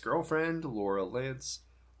his ex-girlfriend, Laurel,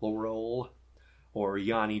 or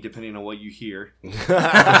Yanni, depending on what you hear.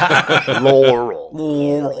 Laurel.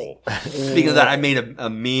 Speaking of that, I made a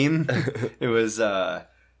meme. It was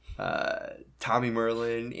Tommy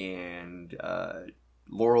Merlin and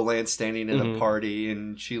Laurel Lance standing at a party,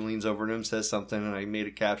 and she leans over to him, says something, and I made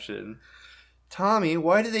a caption. Tommy,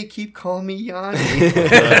 why do they keep calling me Yanni?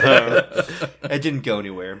 It didn't go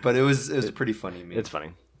anywhere, but it was a pretty funny meme. It's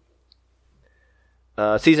funny.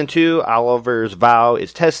 Season 2, Oliver's vow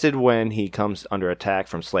is tested when he comes under attack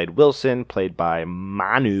from Slade Wilson, played by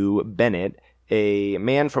Manu Bennett, a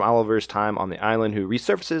man from Oliver's time on the island who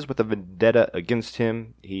resurfaces with a vendetta against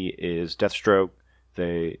him. He is Deathstroke.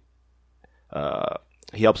 He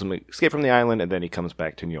helps him escape from the island, and then he comes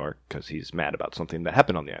back to New York because he's mad about something that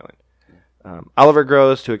happened on the island. Oliver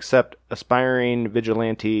grows to accept aspiring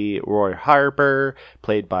vigilante Roy Harper,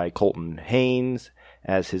 played by Colton Haynes,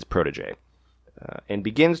 as his protege, and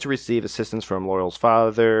begins to receive assistance from Laurel's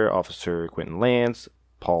father, Officer Quentin Lance,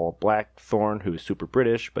 Paul Blackthorne, who is super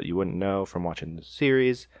British, but you wouldn't know from watching the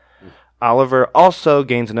series. Oliver also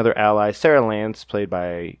gains another ally, Sarah Lance, played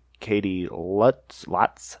by Katie Lutz,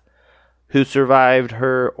 who survived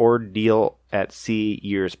her ordeal at sea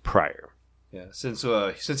years prior. Yeah, since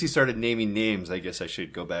he started naming names, I guess I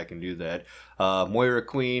should go back and do that. Moira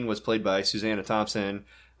Queen was played by Susanna Thompson.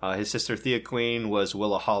 His sister Thea Queen was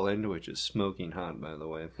Willa Holland, which is smoking hot, by the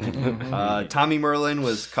way. Tommy Merlin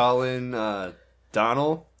was Colin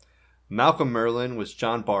Donnell. Malcolm Merlin was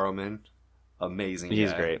John Barrowman. Amazing guy.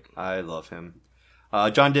 He's great. I love him.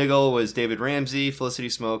 John Diggle was David Ramsey. Felicity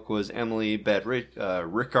Smoke was Emily Bett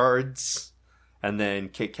Rickards. And then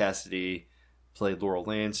Kate Cassidy played Laurel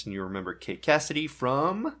Lance, and you remember Kate Cassidy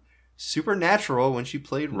from Supernatural when she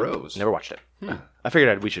played Rose. Never watched it. I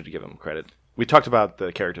figured we should give him credit. We talked about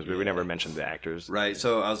the characters, but we never mentioned the actors. Right,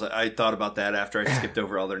 so I thought about that after I skipped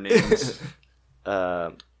over all their names.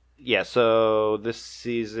 Yeah, so this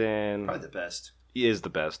season Probably the best. is the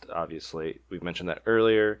best, obviously. We mentioned that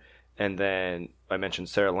earlier. And then I mentioned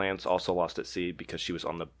Sarah Lance also lost at sea because she was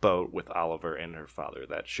on the boat with Oliver and her father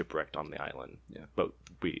that shipwrecked on the island. Yeah. But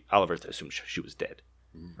Oliver assumed she was dead.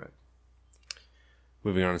 Right.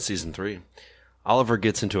 Moving on to season 3. Oliver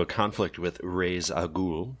gets into a conflict with Ra's al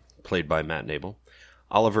Ghul, played by Matt Nable.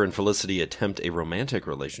 Oliver and Felicity attempt a romantic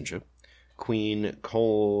relationship. Queen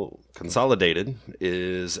Cole Consolidated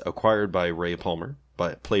is acquired by Ray Palmer,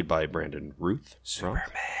 played by Brandon Ruth.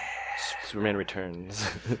 Superman Returns.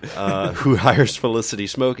 Who hires Felicity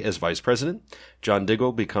Smoke as vice president. John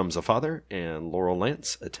Diggle becomes a father, and Laurel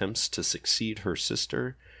Lance attempts to succeed her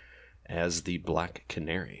sister as the Black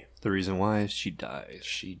Canary. The reason why is she dies.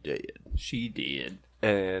 She did. She did.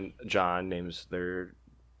 And John names their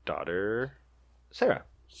daughter Sarah.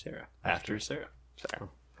 Sarah. After Sarah. Sarah.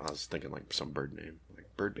 I was thinking like some bird name, like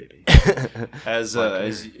Bird Baby. As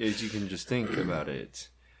you can just think about it,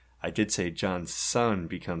 I did say John's son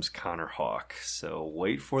becomes Connor Hawke, so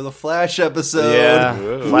wait for the Flash episode. Yeah,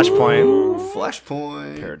 Flashpoint.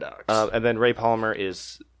 Flashpoint. Paradox. And then Ray Palmer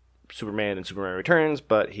is Superman in Superman Returns,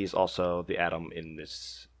 but he's also the Atom in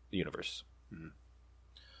this universe.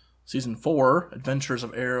 Season 4, Adventures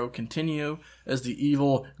of Arrow continue as the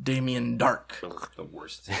evil Damien Dark, The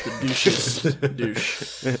worst. the douchiest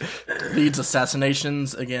douche, leads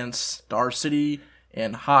assassinations against Star City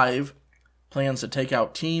and Hive, plans to take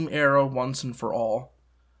out Team Arrow once and for all.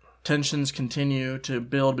 Tensions continue to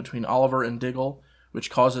build between Oliver and Diggle, which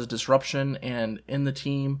causes disruption in the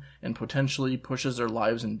team and potentially pushes their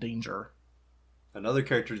lives in danger. Another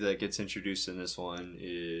character that gets introduced in this one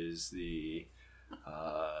is the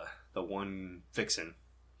one Vixen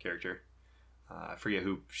character. I forget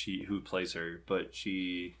who plays her, but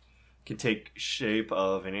she can take shape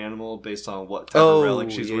of an animal based on what type of relic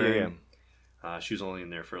she's wearing. Yeah. She was only in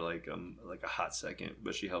there for like a hot second,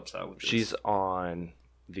 but she helps out with this. She's on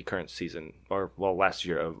the current season, last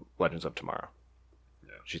year of Legends of Tomorrow. Yeah.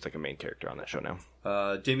 She's like a main character on that show now.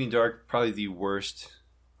 Damien Dark, probably the worst.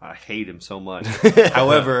 I hate him so much.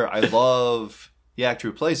 However, I love the actor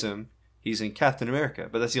who plays him. He's in Captain America,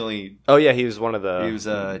 but that's the only. Oh yeah, he was one of the. He was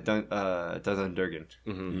Dun Durgan,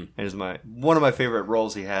 and is one of my favorite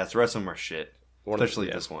roles he has. The rest of them are shit,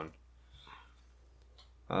 especially this one.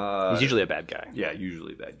 He's usually a bad guy. Yeah,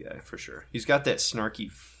 usually a bad guy for sure. He's got that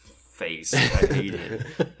snarky face. I hate it.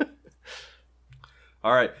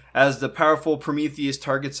 All right, as the powerful Prometheus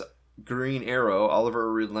targets Green Arrow,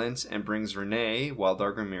 Oliver relents and brings Renee,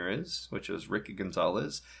 Wildar Ramirez, which was Ricky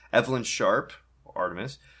Gonzalez, Evelyn Sharp,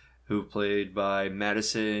 Artemis, who played by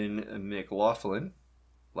Madison McLaughlin.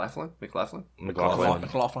 McLaughlin?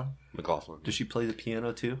 Does she play the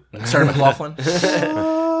piano too? Sarah McLaughlin. I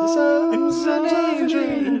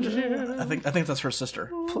think that's her sister.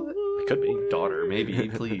 It could be Daughter, maybe.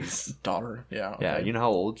 Please. Daughter. Yeah. Okay. Yeah, you know how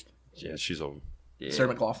old? Yeah, she's old. Yeah. Sarah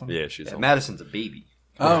McLaughlin. Yeah, she's Yeah, old. Madison's a baby.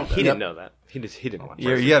 Oh, he didn't know that. He didn't watch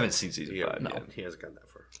it. You haven't seen season 5 No, yet. he hasn't gotten that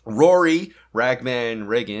far. Rory, Ragman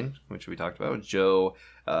Reagan, which we talked about, Joe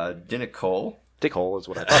Dinkle. Dick Hole is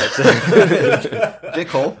what I thought it said.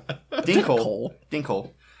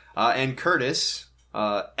 Dinkle. And Curtis,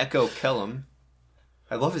 Echo Kellum.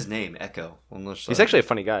 I love his name, Echo. He's actually a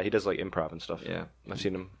funny guy. He does like improv and stuff. Yeah. I've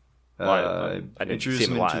seen him. I didn't introduce see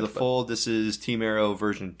him them live. into the fold. This is Team Arrow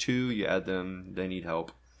version 2. You add them, they need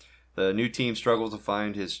help. The new team struggles to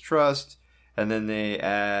find his trust, and then they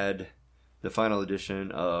add the final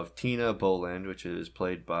edition of Tina Boland, which is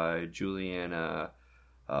played by Juliana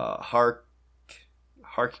Hark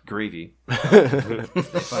Gravy. They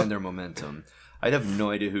find their momentum. I'd have no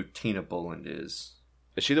idea who Tina Boland is.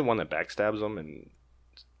 Is she the one that backstabs him in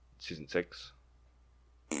season 6?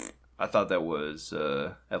 I thought that was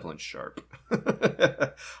Evelyn Sharp.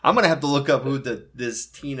 I'm gonna have to look up who this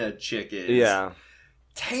Tina chick is. Yeah.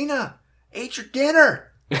 Tina, ate your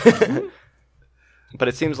dinner. But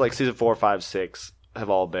it seems like season 4, 5, 6 have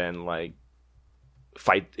all been like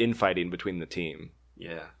infighting between the team,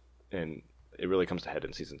 Yeah. and it really comes to head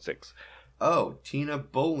in season 6. Oh, Tina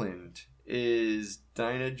Boland is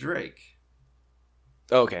Dinah Drake.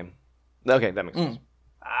 Oh, okay, that makes sense.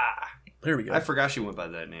 There we go. I forgot she went by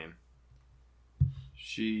that name.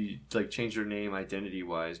 She changed her name identity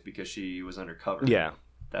wise because she was undercover. Yeah.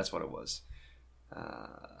 That's what it was.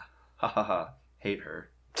 Hate her.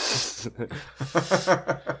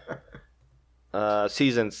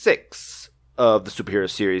 Season 6 of the superhero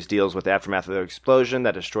series deals with the aftermath of the explosion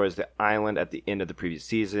that destroys the island at the end of the previous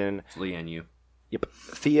season. It's Leanne Yu. Yep.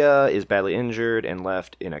 Thea is badly injured and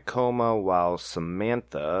left in a coma while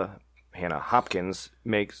Samantha, Hannah Hopkins,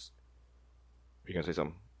 makes... Are you going to say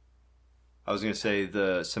something? I was gonna say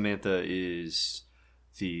the Samantha is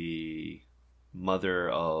the mother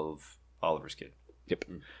of Oliver's kid. Yep.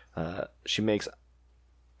 She makes.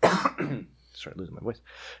 Sorry, losing my voice.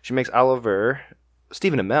 She makes Oliver.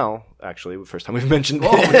 Stephen Amell, actually, the first time we've mentioned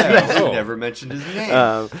Yeah, we never mentioned his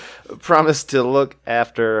name. promised to look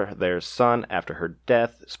after their son after her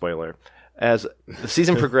death. Spoiler. As the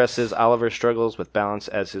season progresses, Oliver struggles with balance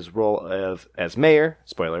as his role as mayor.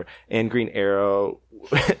 Spoiler. And Green Arrow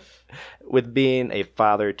with being a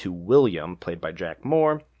father to William, played by Jack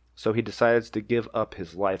Moore. So he decides to give up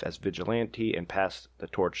his life as vigilante and pass the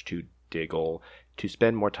torch to Diggle to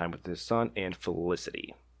spend more time with his son and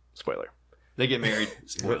Felicity. Spoiler. They get married.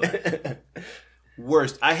 Spoiler.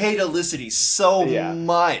 Worst. I hate Felicity so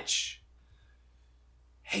much.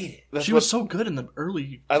 Hate it. She was so good in the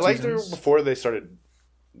early I liked her seasons. before they started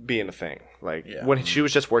being a thing. Like Yeah. when she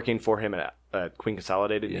was just working for him at Queen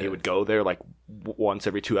Consolidated, and he would go there like once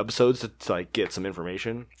every 2 episodes to like get some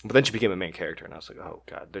information. But then she became a main character, and I was like, oh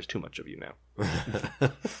god, there's too much of you now.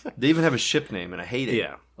 They even have a ship name, and I hate it.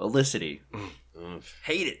 Yeah. Felicity.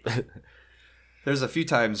 Hate it. There's a few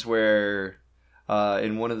times where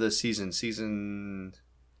in one of the seasons, season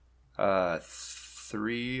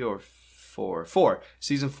 3 or 4,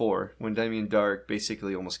 season 4, when Damien Dark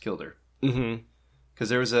basically almost killed her. Mm-hmm. Because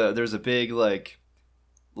there was a big like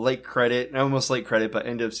late credit, not almost late credit, but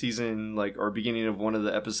end of season or beginning of one of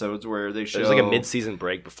the episodes where they show There's like a mid-season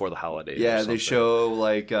break before the holidays. or Yeah, they something. show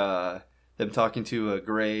like them talking to a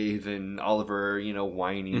grave and Oliver,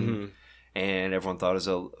 whining, Mm-hmm. and everyone thought it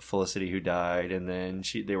was Felicity who died, and then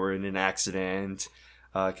they were in an accident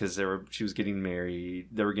because she was getting married.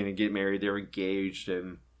 They were going to get married. They were engaged,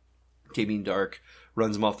 and Damien Dark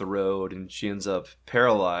runs them off the road, and she ends up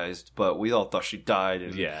paralyzed. But we all thought she died,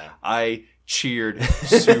 and Yeah. I cheered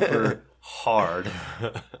super hard.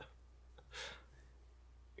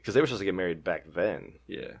 Because they were supposed to get married back then.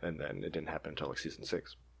 Yeah, And then it didn't happen until like season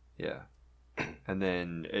 6. yeah, and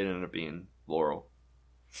then it ended up being Laurel.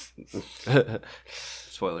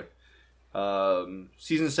 Spoiler.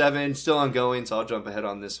 Season 7 still ongoing, so I'll jump ahead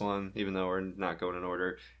on this one, even though we're not going in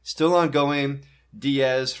order. Still ongoing.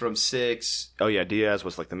 Diaz from 6. Oh yeah, Diaz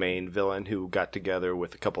was like the main villain who got together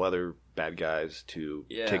with a couple other bad guys to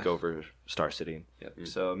take over Star City. Yep.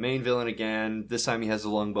 So main villain again. This time he has the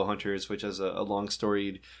Longbow Hunters, which has a long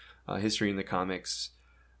storied history in the comics.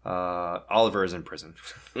 Oliver is in prison.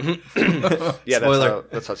 Yeah, Spoiler.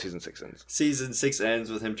 that's how season 6 ends. Season 6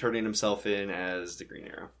 ends with him turning himself in as the Green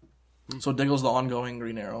Arrow. So Diggle's the ongoing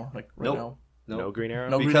Green Arrow, like right Nope. now. Nope. No Green Arrow?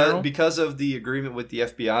 No Green Arrow? Because of the agreement with the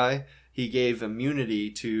FBI, he gave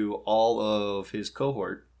immunity to all of his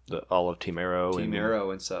cohort, All of Team Arrow. Team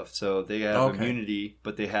Arrow and stuff. So they have immunity,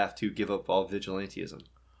 but they have to give up all vigilantism.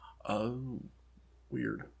 Oh,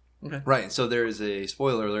 weird. Okay. Right. So there is a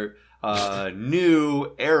spoiler alert.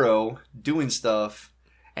 New Arrow doing stuff,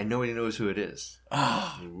 and nobody knows who it is.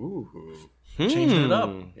 Ah, Ooh. changing it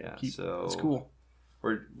up. Yeah. Keep- So That's cool.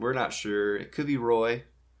 We're not sure. It could be Roy,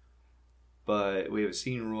 but we haven't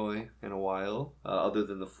seen Roy in a while, other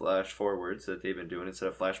than the flash forwards that they've been doing instead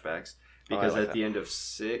of flashbacks. Because like at that. the end of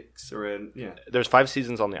 6 There's 5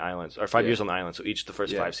 seasons on the islands, or 5 years on the island. So each of the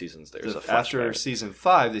first 5 seasons, there's a flashback. after season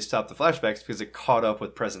 5, they stopped the flashbacks because it caught up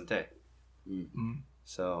with present day. Mm-hmm.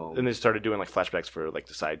 So And they started doing like flashbacks for like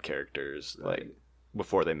the side characters, Right. like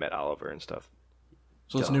before they met Oliver and stuff.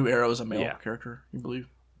 So this new Arrow is a male Yeah. character, you believe?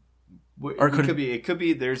 Or it could be. It could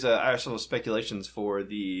be. There's actual speculations for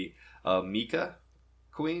the Mika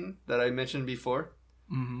Queen that I mentioned before.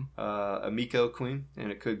 Mm-hmm. A Miko Queen,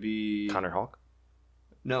 and it could be Connor Hawk.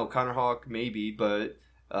 No, Connor Hawk maybe, but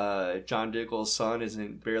John Diggle's son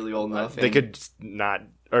isn't barely old enough. They and- could not,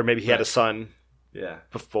 or maybe he had a son yeah,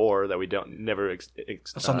 before that we never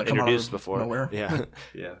son that come out introduced of before. nowhere. Yeah.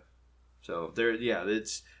 yeah. So there, yeah,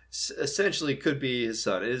 it's essentially could be his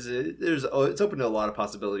son. It's open to a lot of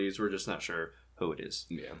possibilities. We're just not sure who it is.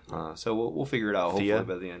 Yeah. So we'll figure it out. Thea?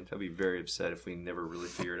 Hopefully by the end. I'd be very upset if we never really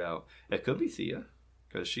figure it out. It could be Thea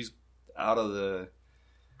because she's out of the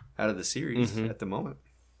series Mhm. at the moment.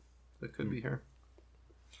 It could be her.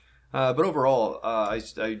 But overall,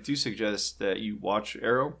 I do suggest that you watch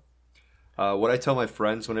Arrow. What I tell my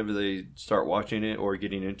friends whenever they start watching it or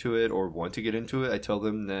getting into it or want to get into it, I tell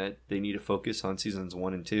them that they need to focus on seasons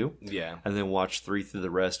 1 and 2, Yeah. and then watch 3 through the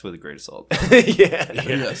rest with a grain of salt. yeah.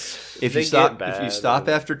 Yes. If They you stop, get if you bad stop and-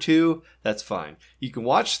 after 2, that's fine. You can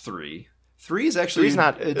watch 3. 3 is actually Three's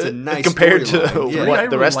not. It's a nice compared to storyline. Yeah. what I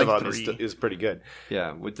the really rest of like them 3. is pretty good.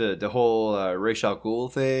 Yeah, with the whole Ra's al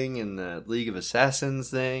Ghul thing and the League of Assassins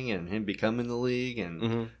thing and him becoming the League, and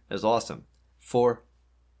Mhm. it was awesome. 4,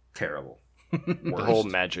 terrible. The whole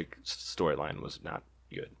magic storyline was not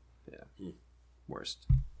good. Worst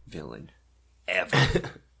villain ever.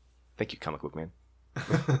 Thank you, comic book man.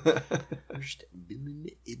 Worst villain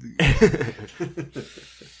ever.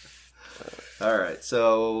 All right.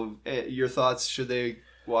 So, your thoughts? Should they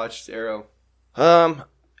watch Arrow?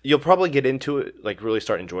 You'll probably get into it, like really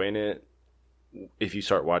start enjoying it if you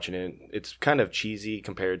start watching it. It's kind of cheesy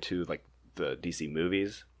compared to like the DC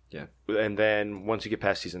movies. Yeah. And then once you get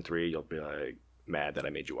past season 3, you'll be like mad that I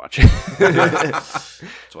made you watch it.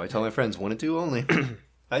 So I tell my friends 1 and 2 only.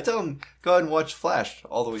 I tell them go ahead and watch Flash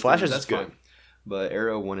all the way Flash through. is That's good. fine. But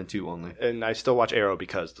Arrow 1 and 2 only. And I still watch Arrow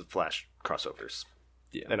because the Flash crossovers.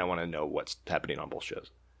 Yeah. And I want to know what's happening on both shows.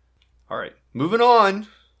 All right. Moving on.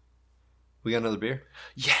 We got another beer.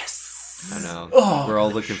 Yes. I know. We're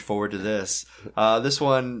all looking forward to this.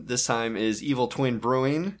 This time is Evil Twin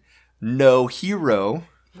Brewing. No Hero.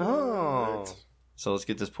 Oh. So let's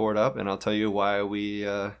get this poured up, and I'll tell you why we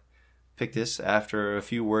picked this after a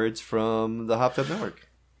few words from the Hopped Up Network.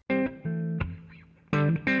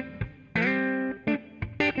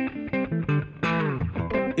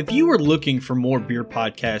 If you are looking for more beer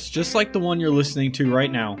podcasts just like the one you're listening to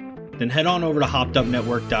right now, then head on over to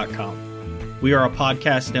hoppedupnetwork.com. We are a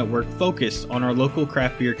podcast network focused on our local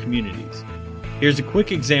craft beer communities. Here's a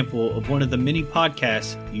quick example of one of the many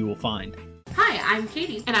podcasts you will find. Hi, I'm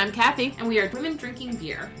Katie. And I'm Kathy. And we are Women Drinking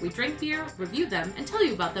Beer. We drink beer, review them, and tell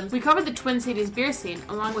you about them. We cover the Twin Cities beer scene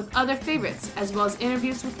along with other favorites, as well as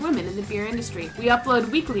interviews with women in the beer industry. We upload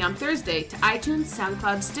weekly on Thursday to iTunes,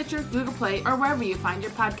 SoundCloud, Stitcher, Google Play, or wherever you find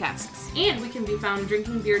your podcasts. And we can be found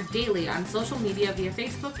drinking beer daily on social media via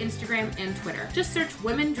Facebook, Instagram, and Twitter. Just search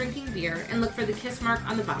Women Drinking Beer and look for the kiss mark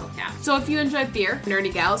on the bottle cap. So if you enjoy beer,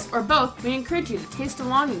 nerdy gals, or both, we encourage you to taste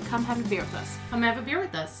along and come have a beer with us. Come have a beer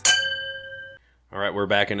with us. All right, we're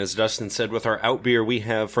back, and as Dustin said, with our out beer, we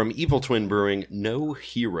have from Evil Twin Brewing, No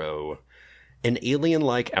Hero. An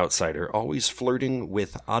alien-like outsider, always flirting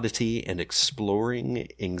with oddity and exploring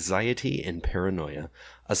anxiety and paranoia.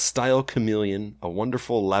 A style chameleon, a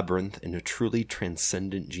wonderful labyrinth, and a truly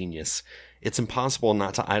transcendent genius. It's impossible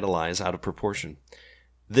not to idolize out of proportion.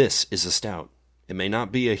 This is a stout. It may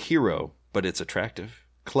not be a hero, but it's attractive,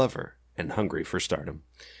 clever, and hungry for stardom.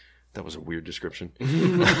 That was a weird description.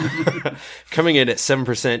 Coming in at 7%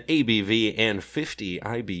 ABV and 50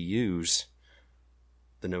 IBUs.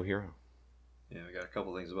 The No Hero. Yeah, we got a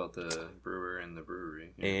couple things about the brewer and the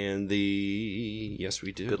brewery. And yes,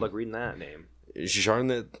 we do. Good luck reading that name.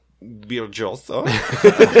 Jarne Bjørjosa,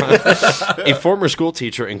 a former school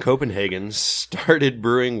teacher in Copenhagen, started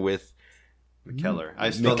brewing with McKellar.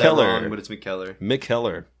 I spelled that wrong, but it's McKellar.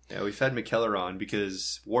 McKellar. Yeah, we've had McKellar on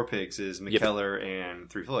because War Pigs is McKellar and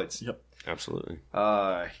Three Floyds. Yep. Absolutely.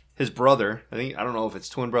 His brother, I don't know if it's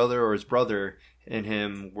twin brother or his brother and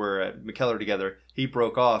him were at McKellar together. He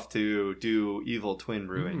broke off to do Evil Twin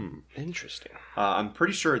Brewing. Interesting. I'm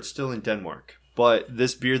pretty sure it's still in Denmark. But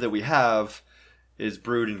this beer that we have is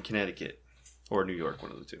brewed in Connecticut or New York,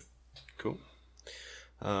 one of the two. Cool.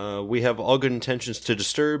 We have all good intentions to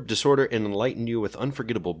disturb, disorder, and enlighten you with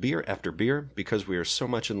unforgettable beer after beer because we are so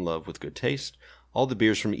much in love with good taste. All the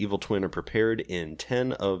beers from Evil Twin are prepared in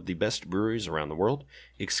 10 of the best breweries around the world,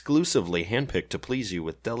 exclusively handpicked to please you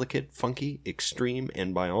with delicate, funky, extreme,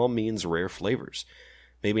 and by all means rare flavors.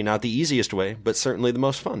 Maybe not the easiest way, but certainly the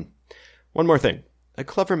most fun. One more thing. A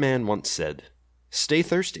clever man once said, "Stay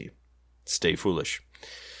thirsty, stay foolish."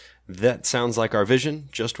 That sounds like our vision,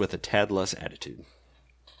 just with a tad less attitude.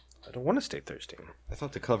 I don't want to stay thirsty. I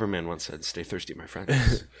thought the clever man once said, "Stay thirsty, my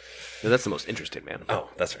friends." No, that's the most interesting man. Oh,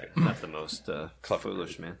 that's right. Not the most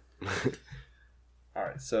foolish man. All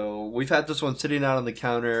right, so we've had this one sitting out on the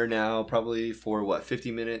counter now probably for,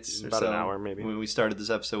 50 minutes or About so? an hour, maybe. When we started this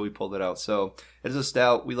episode, we pulled it out. So it is a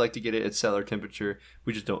stout. We like to get it at cellar temperature.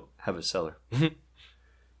 We just don't have a cellar.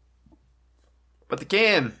 But the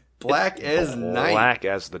can, black as night. Black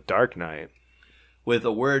as the dark night. With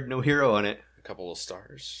a word, No Hero on it. A couple of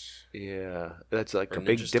stars. Yeah, that's like Or a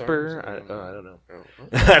big Ninja dipper. Stars? I don't know. Oh.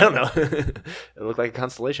 I don't know. It looked like a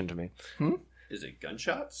constellation to me. Is it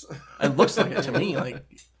gunshots? It looks like it to me, like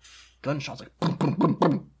gunshots, like boom, boom, boom,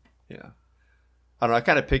 boom. Yeah. I don't know. I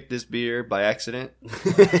kind of picked this beer by accident. Why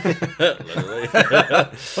don't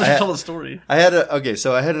you tell the story? I had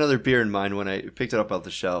another beer in mind when I picked it up off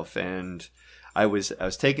the shelf, and I was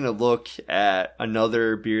taking a look at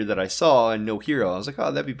another beer that I saw in No Hero. I was like,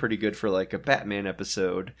 oh, that'd be pretty good for like a Batman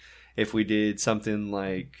episode if we did something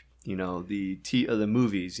like, the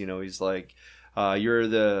movies. He's like, you're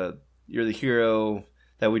the hero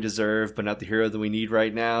that we deserve, but not the hero that we need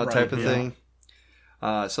right now, Right, type of yeah. thing.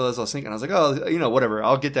 So as I was thinking, I was like, oh, whatever,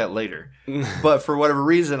 I'll get that later. But for whatever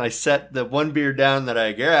reason, I set the one beer down that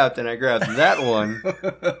I grabbed, and I grabbed that one.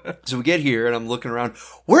 So we get here, and I'm looking around,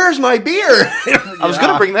 where's my beer? I was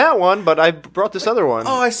going to bring that one, but I brought this other one.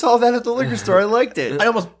 Oh, I saw that at the liquor store. I liked it. I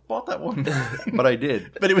almost bought that one. But I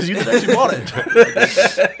did. But it was you that actually bought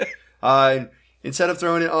it. Instead of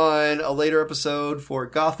throwing it on a later episode for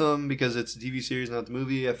Gotham, because it's a TV series, not the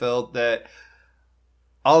movie, I felt that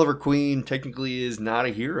Oliver Queen technically is not a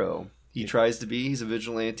hero. He tries to be. He's a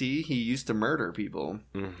vigilante. He used to murder people.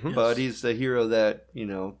 Mm-hmm. But he's the hero that,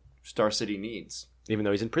 Star City needs. Even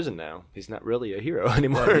though he's in prison now, he's not really a hero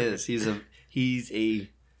anymore. That is. He's a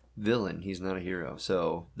villain. He's not a hero.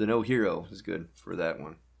 So the no hero is good for that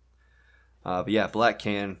one. But yeah, black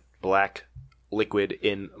can. Black liquid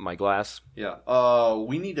in my glass. Yeah.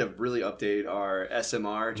 We need to really update our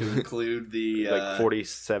SMR to include the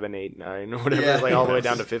 4789 or whatever, all the way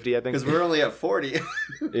down to 50, I think. Because we're only at 40.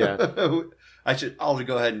 Yeah. I'll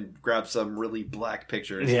go ahead and grab some really black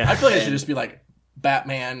pictures. Yeah. I feel like it should just be like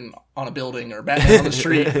Batman on a building or Batman on the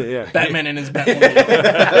street. Yeah. Batman in his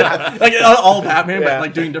Batmobile. Like all Batman, but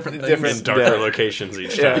like doing different things. In darker locations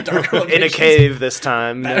each time. Darker In a locations. cave this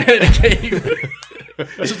time. Batman in a cave.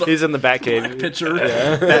 It's just a He's in the Bat black cave. picture.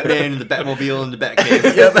 Batman in the Batmobile in the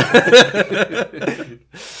Batcave.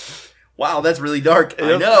 Yep. Wow, that's really dark.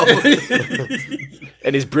 I know.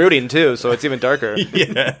 And he's brooding too, so it's even darker.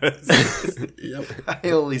 Yes. Yep. I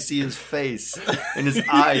only see his face and his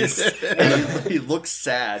eyes, and he looks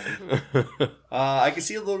sad. I can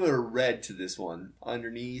see a little bit of red to this one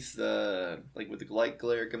underneath, with the light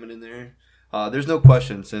glare coming in there. There's no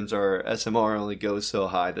question, since our SMR only goes so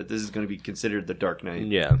high, that this is going to be considered the Dark Knight.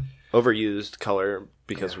 Yeah. Overused color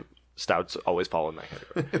because stouts always fall in that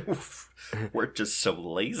category. We're just so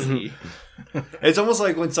lazy. It's almost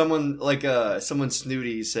like when someone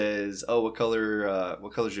snooty says, "Oh, what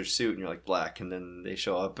color's your suit?" and you're like, "Black," and then they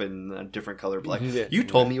show up in a different color, black. Yeah. You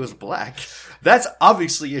told me it was black. That's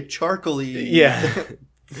obviously a charcoaly. Yeah.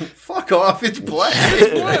 Fuck off! It's black.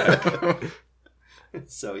 It's black.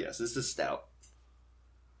 So yes, this is stout.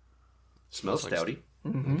 Smells stouty.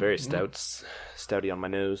 Very stouty on my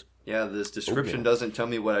nose. Yeah, this description doesn't tell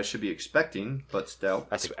me what I should be expecting, but stout.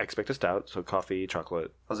 I expect a stout, so coffee,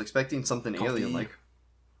 chocolate. I was expecting something alien-like,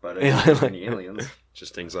 but I Alien-like. didn't see any aliens.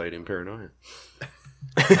 Just anxiety and paranoia.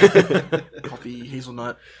 Coffee,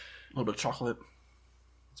 hazelnut, a little bit of chocolate,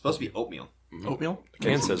 It's supposed to be oatmeal. oatmeal. The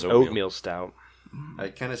can says oatmeal. Oatmeal stout. I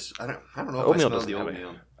don't know if Oatmeal I smell doesn't the have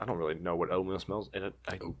oatmeal. I don't really know what oatmeal smells in it.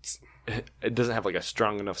 It doesn't have a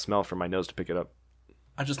strong enough smell for my nose to pick it up.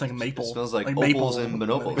 I just think maple. It smells like maple opals and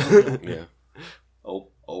bonopals. Yeah.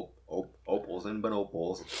 Opals and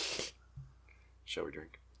bonopals. Shall we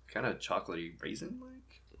drink? Kind of chocolatey raisin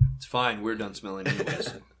like. It's fine. We're done smelling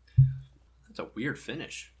anyways. That's a weird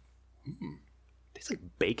finish. Tastes like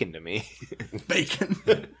bacon to me. Bacon.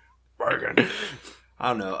 Bargain. I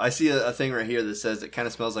don't know. I see a thing right here that says it kind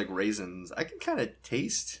of smells like raisins. I can kind of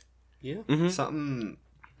taste Yeah. something,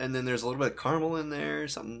 and then there's a little bit of caramel in there.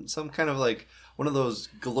 Some kind of like one of those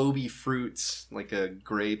globy fruits, like a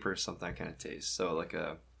grape or something. I kind of taste like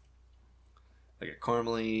a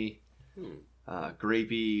caramely,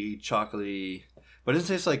 grapey, chocolatey. But it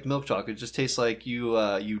doesn't taste like milk chocolate. It just tastes like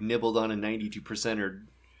you nibbled on a 92% or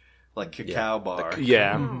like cacao bar.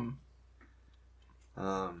 Yeah.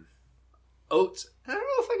 Oats. I don't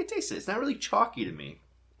know if I can taste it. It's not really chalky to me.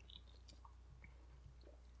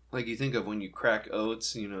 Like you think of when you crack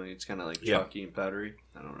oats, it's kind of like chalky and powdery.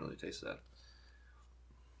 I don't really taste that.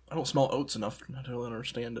 I don't smell oats enough to really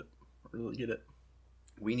understand it. Or really get it.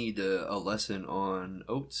 We need a lesson on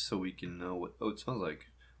oats so we can know what oats smells like.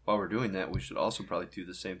 While we're doing that, we should also probably do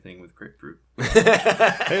the same thing with grapefruit.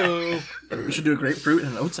 Hey-o. We should do a grapefruit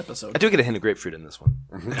and an oats I episode. do get a hint of grapefruit in this one.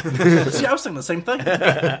 See, I was thinking the same thing.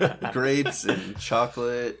 Grapes and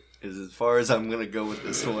chocolate is as far as I'm going to go with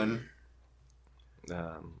this one.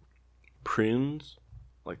 Prunes,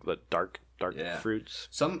 like the dark Yeah. fruits.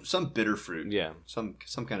 Some bitter fruit. Yeah. Some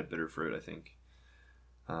kind of bitter fruit, I think.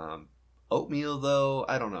 Oatmeal, though,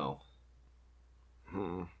 I don't know.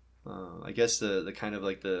 I guess the kind of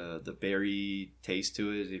like the berry taste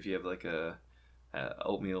to it, if you have like a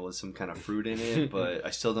oatmeal with some kind of fruit in it, but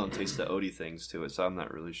I still don't taste the oaty things to it, so I'm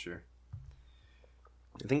not really sure.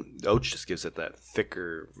 I think oats just gives it that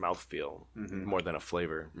thicker mouthfeel more than a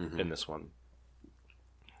flavor in this one.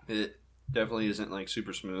 It definitely isn't like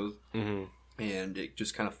super smooth, and it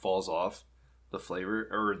just kind of falls off. The flavor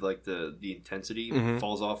or like the intensity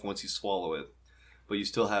falls off once you swallow it, but you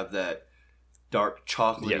still have that dark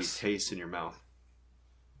chocolatey taste in your mouth.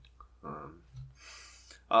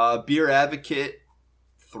 Beer Advocate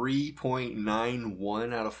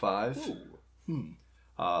 3.91 out of 5.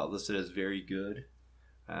 Listed as very good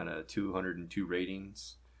at 202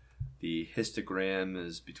 ratings. The histogram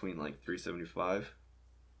is between like 375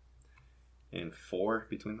 and 4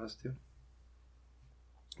 between those two.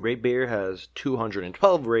 Rate Beer has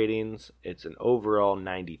 212 ratings. It's an overall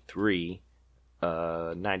 93,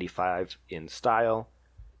 95 in style,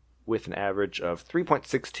 with an average of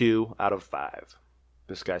 3.62 out of 5.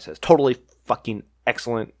 This guy says totally fucking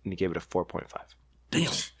excellent, and he gave it a 4.5.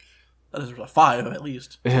 Damn. That is a 5 at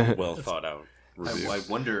least. Well thought out. I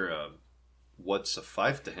wonder what's a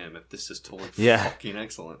 5 to him if this is totally fucking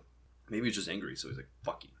excellent. Maybe he's just angry, so he's like,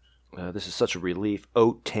 fuck you. This is such a relief.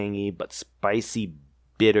 Oat tangy, but spicy,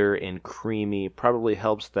 bitter, and creamy. Probably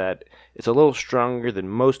helps that it's a little stronger than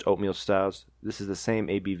most oatmeal stouts. This is the same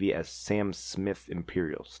ABV as Sam Smith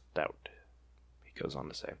Imperial Stout, he goes on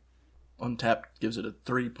to say. Untapped gives it a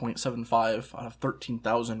 3.75 out of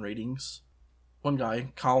 13,000 ratings. One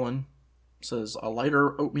guy, Colin, says, a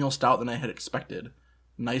lighter oatmeal stout than I had expected.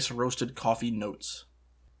 Nice roasted coffee notes.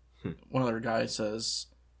 One other guy says,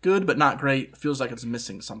 good but not great. Feels like it's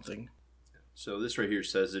missing something. So this right here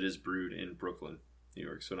says it is brewed in Brooklyn, New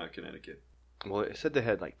York, so not Connecticut. Well, it said they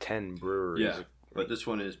had like 10 breweries. Yeah, but this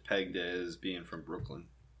one is pegged as being from Brooklyn.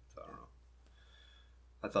 So I don't know.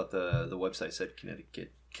 I thought the website said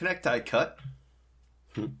Connecticut. Connecticut cut.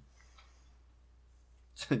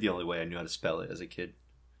 The only way I knew how to spell it as a kid.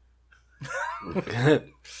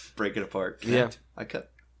 Break it apart. Connect. Yeah. I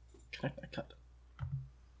cut. Connect, cut.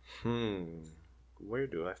 Where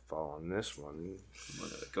do I fall on this one? I'm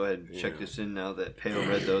gonna go ahead and check this in now that Peo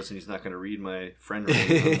read those and he's not going to read my friend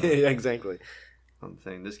Yeah, exactly. on the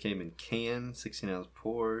thing. This came in can, 16-ounce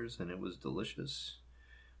pours, and it was delicious.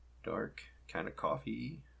 Dark, kind of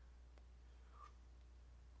coffee.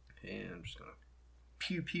 And I'm just going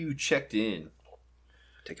to pew checked in.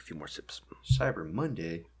 Take a few more sips. Cyber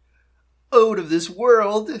Monday. Ode of this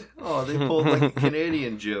world. Oh, they pulled like a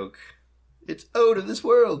Canadian joke. It's Ode of this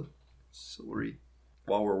world. Sorry.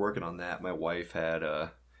 While we're working on that, my wife had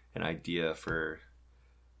an idea for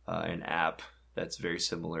an app that's very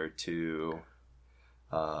similar to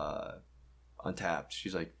Untapped.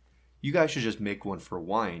 She's like, you guys should just make one for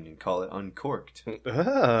wine and call it Uncorked.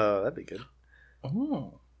 Oh, that'd be good.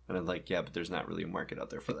 Oh. And I'm like, yeah, but there's not really a market out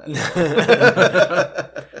there for that.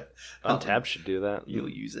 Untapped should do that. You'll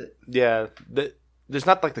use it. Yeah. There's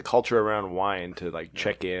not like the culture around wine to like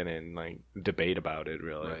check in and like debate about it,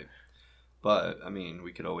 really. Right. But, I mean,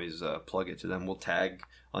 we could always plug it to them. We'll tag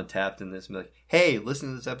Untapped in this and be like, hey, listen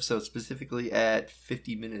to this episode specifically at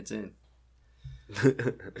 50 minutes in.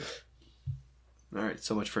 All right,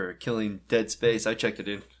 so much for killing Dead Space. I checked it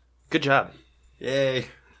in. Good job. Yay.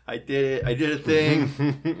 I did it. I did a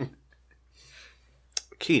thing.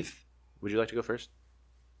 Keith, would you like to go first?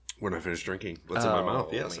 When I finish drinking what's in my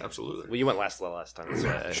mouth. Yes, absolutely. Well, you went last time.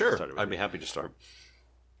 So Sure. I'd be happy to start.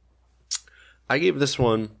 I gave this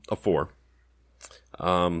one a 4.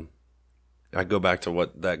 I go back to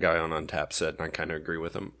what that guy on Untapped said, and I kind of agree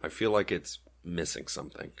with him. I feel like it's missing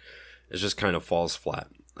something. It just kind of falls flat.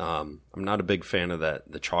 I'm not a big fan of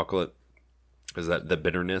that. The chocolate is that the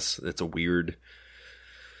bitterness. It's a weird.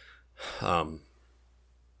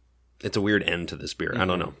 It's a weird end to this beer. I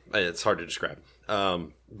don't know. It's hard to describe.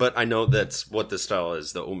 But I know that's what this style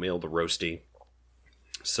is: the oatmeal, the roasty.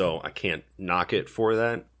 So I can't knock it for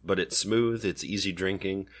that. But it's smooth. It's easy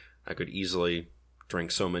drinking. I could easily drink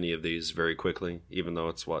so many of these very quickly, even though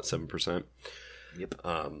it's 7%. Yep.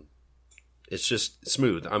 It's just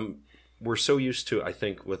smooth. We're so used to, I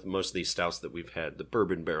think, with most of these stouts that we've had, the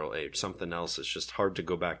bourbon barrel aged, something else. It's just hard to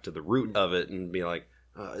go back to the root of it and be like,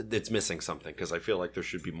 it's missing something, because I feel like there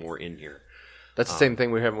should be more in here. That's the same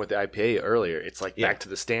thing we were having with the IPA earlier. It's like back to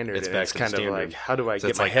the standard. It's and back it's to kind the standard. of like, how do I So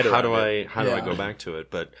get it's my like, head how around do it? I go back to it?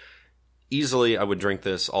 But easily, I would drink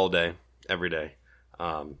this all day, every day.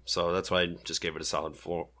 So that's why I just gave it a solid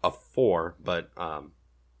 4. But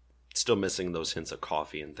still missing those hints of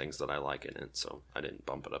coffee and things that I like in it. So I didn't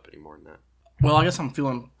bump it up any more than that. Well, I guess I'm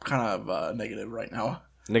feeling kind of negative right now.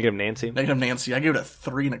 Negative Nancy? Negative Nancy. I gave it a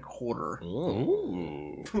 3.25.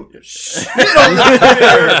 Ooh. Shit.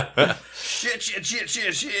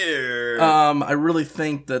 I really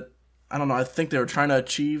think that, I don't know, I think they were trying to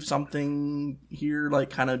achieve something here, like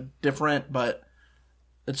kind of different, but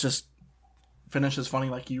it's just, finish is funny,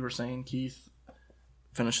 like you were saying, Keith.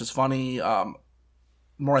 Finish is funny. The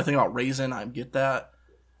more I think about raisin, I get that.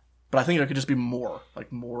 But I think there could just be more,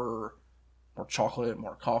 like more chocolate,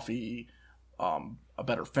 more coffee, a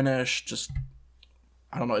better finish. Just,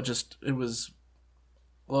 I don't know, it was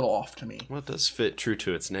a little off to me. Well, it does fit true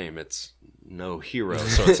to its name. It's no hero,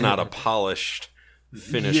 so it's not a polished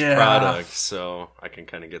finished product, so I can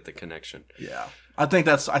kind of get the connection. Yeah. I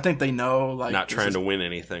think they know, like, Not trying to win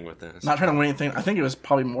anything with this. Not trying to win anything. I think it was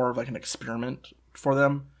probably more of like an experiment for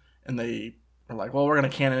them, and they were like, well, we're going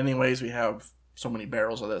to can it anyways. We have so many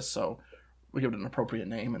barrels of this, so we give it an appropriate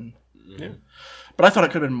name. And But I thought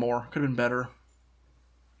it could have been more, could have been better.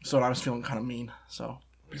 So I was feeling kind of mean. So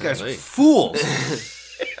you guys are fools.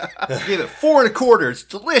 I gave it 4 1/4. It's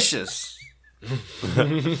delicious.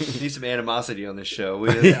 Need some animosity on this show. We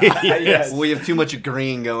have too much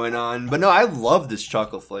agreeing going on. But no, I love this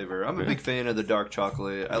chocolate flavor. I'm a big fan of the dark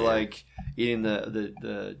chocolate. I like eating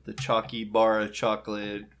the chalky bar of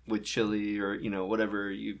chocolate with chili or,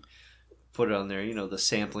 whatever you put it on there. The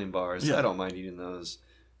sampling bars. Yeah. I don't mind eating those.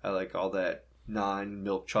 I like all that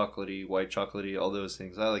non-milk chocolatey, white chocolatey, all those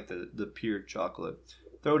things. I like the pure chocolate.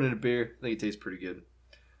 Throw it in a beer. I think it tastes pretty good.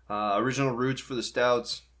 Original roots for the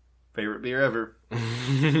stouts. Favorite beer ever.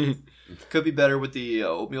 Could be better with the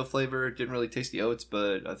oatmeal flavor. Didn't really taste the oats,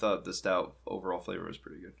 but I thought the stout overall flavor was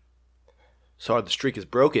pretty good. Sorry, the streak is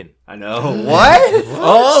broken. I know. What?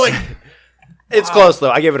 Oh, it's close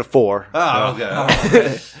though. I gave it a 4. Oh,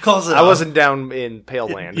 okay. Close it. I wasn't down in Pale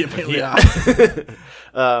Land. Yeah.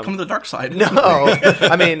 Come to the dark side. No,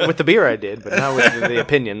 I mean with the beer I did, but not with the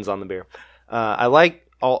opinions on the beer. I like.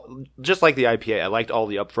 Just like the IPA, I liked all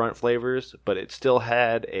the upfront flavors, but it still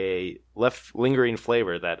had a lingering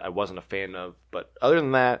flavor that I wasn't a fan of. But other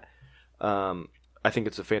than that, I think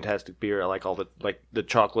it's a fantastic beer. I like all the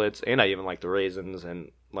chocolates, and I even like the raisins,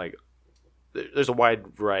 and like there's a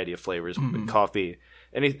wide variety of flavors. Coffee,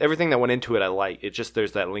 and everything that went into it, I like. It just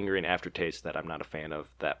there's that lingering aftertaste that I'm not a fan of.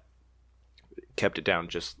 That kept it down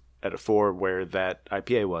just at a 4, where that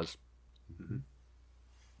IPA was.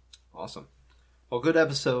 Awesome. Well, good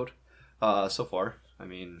episode so far. I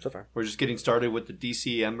mean, we're just getting started with the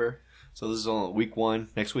DC Ember. So this is only week 1.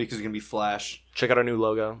 Next week is going to be Flash. Check out our new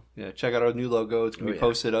logo. Yeah, check out our new logo. It's going to be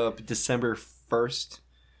posted up December 1st.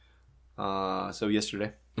 So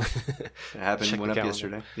yesterday. It happened, went up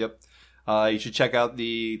yesterday. Yep. You should check out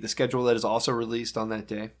the schedule that is also released on that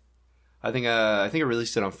day. I think I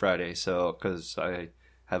released it on Friday, so because I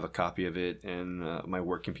have a copy of it in my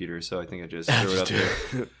work computer, so I think I just threw it up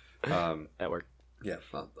there. At work. Yeah,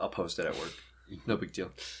 I'll post it at work. No big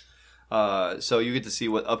deal. So you get to see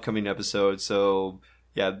what upcoming episodes. So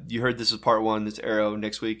yeah, you heard this is part 1. This Arrow.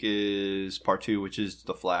 Next week is part 2, which is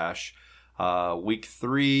The Flash. Week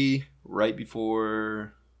 3, right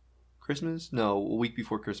before Christmas? No, a week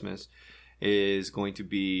before Christmas is going to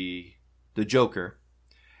be The Joker.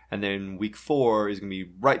 And then week 4 is going to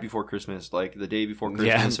be right before Christmas, like the day before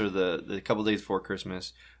Christmas or the couple days before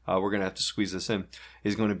Christmas. We're going to have to squeeze this in.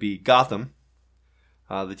 Is going to be Gotham,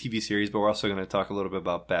 the TV series, but we're also going to talk a little bit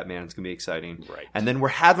about Batman. It's going to be exciting. Right. And then we're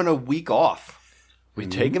having a week off. We're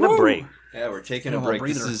taking a break. Yeah, we're taking a break.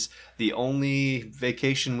 This is the only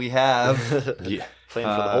vacation we have. Planned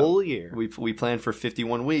for the whole year. We planned for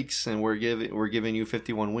 51 weeks, and we're giving you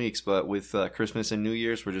 51 weeks. But with Christmas and New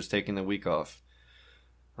Year's, we're just taking the week off.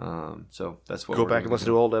 So that's what. Go back and listen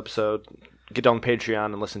to an old episode. Get on Patreon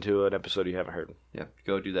and listen to an episode you haven't heard. Yeah,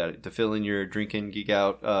 go do that to fill in your drinking geek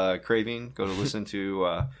out craving. Go to listen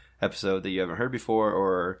to episode that you haven't heard before,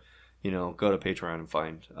 or go to Patreon and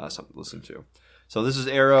find something to listen to. So this is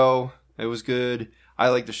Arrow. It was good. I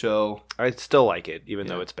like the show. I still like it, even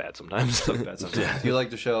though it's bad sometimes. Do you like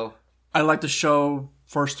the show? I like the show.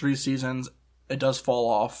 First 3 seasons, it does fall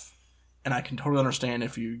off, and I can totally understand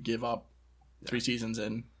if you give up 3 seasons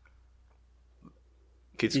in.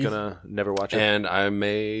 Keith's gonna never watch it, and I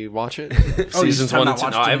may watch it. Oh, Seasons 1 and 2.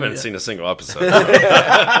 No, I haven't seen a single episode.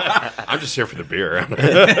 I'm just here for the beer. Here for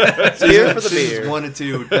the beer. Seasons 1 and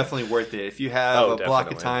 2 definitely worth it if you have a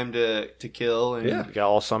block of time to kill. And you got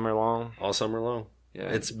all summer long. Yeah,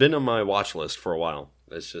 it's been on my watch list for a while.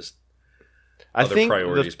 It's just I other think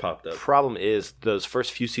priorities popped up. The problem is those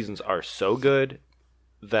first few seasons are so good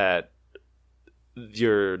that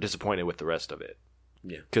you're disappointed with the rest of it.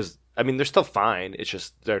 Yeah, because I mean they're still fine. It's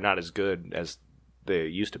just they're not as good as they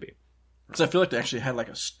used to be. Because I feel like they actually had like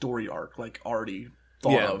a story arc like already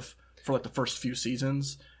thought of for like the first few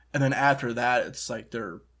seasons, and then after that it's like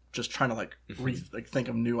they're just trying to like think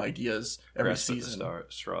of new ideas every season.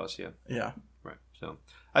 Straws, yeah, right. So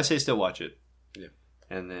I say still watch it. Yeah,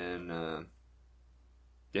 and then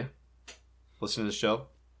listen to the show,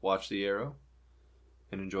 watch The Arrow,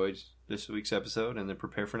 and enjoy this week's episode, and then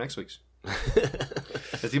prepare for next week's.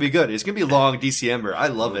 It's gonna be good. It's gonna be long December. I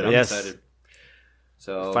love it. I'm excited.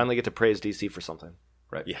 So finally get to praise DC for something,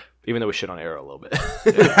 right? Yeah. Even though we shit on Arrow a little bit,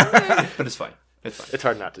 but it's fine. It's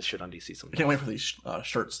hard not to shit on DC sometimes. I can't wait for these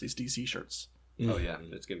shirts, these DC shirts. Oh yeah,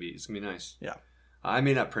 it's gonna be nice. Yeah. I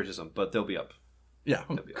may not purchase them, but they'll be up. Yeah,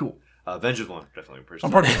 cool. Vengeance one, definitely.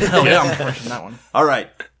 I'm part of hell yeah, I'm pushing that one. All right.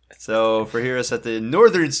 So for here us at the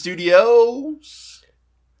Northern Studios,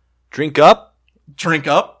 Drink up Drink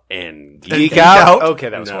up. And geek geek out. out. Okay,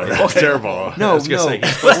 that was No, horrible. that's terrible. No, I was gonna no. say,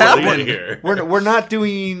 he's supposed to lead it here. we're not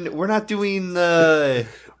doing the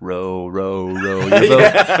row your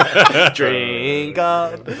boat. Drink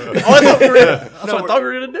up. Oh, I thought we were gonna, that's what I thought we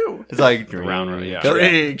were gonna do. It's like Round, yeah.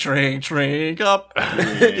 Drink up,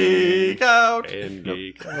 geek out. And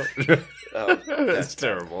geek out. That's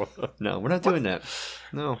terrible. No, we're not doing that.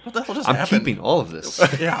 No, What the hell just I'm happened? keeping all of this,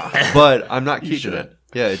 Yeah. but I'm not You keeping should. it.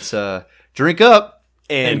 Yeah, it's drink up.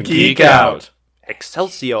 And geek out.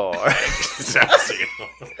 Excelsior.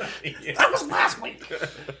 That was last week.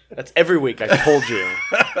 That's every week. I told you.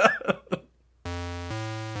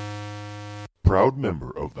 Proud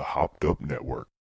member of the Hopped Up Network.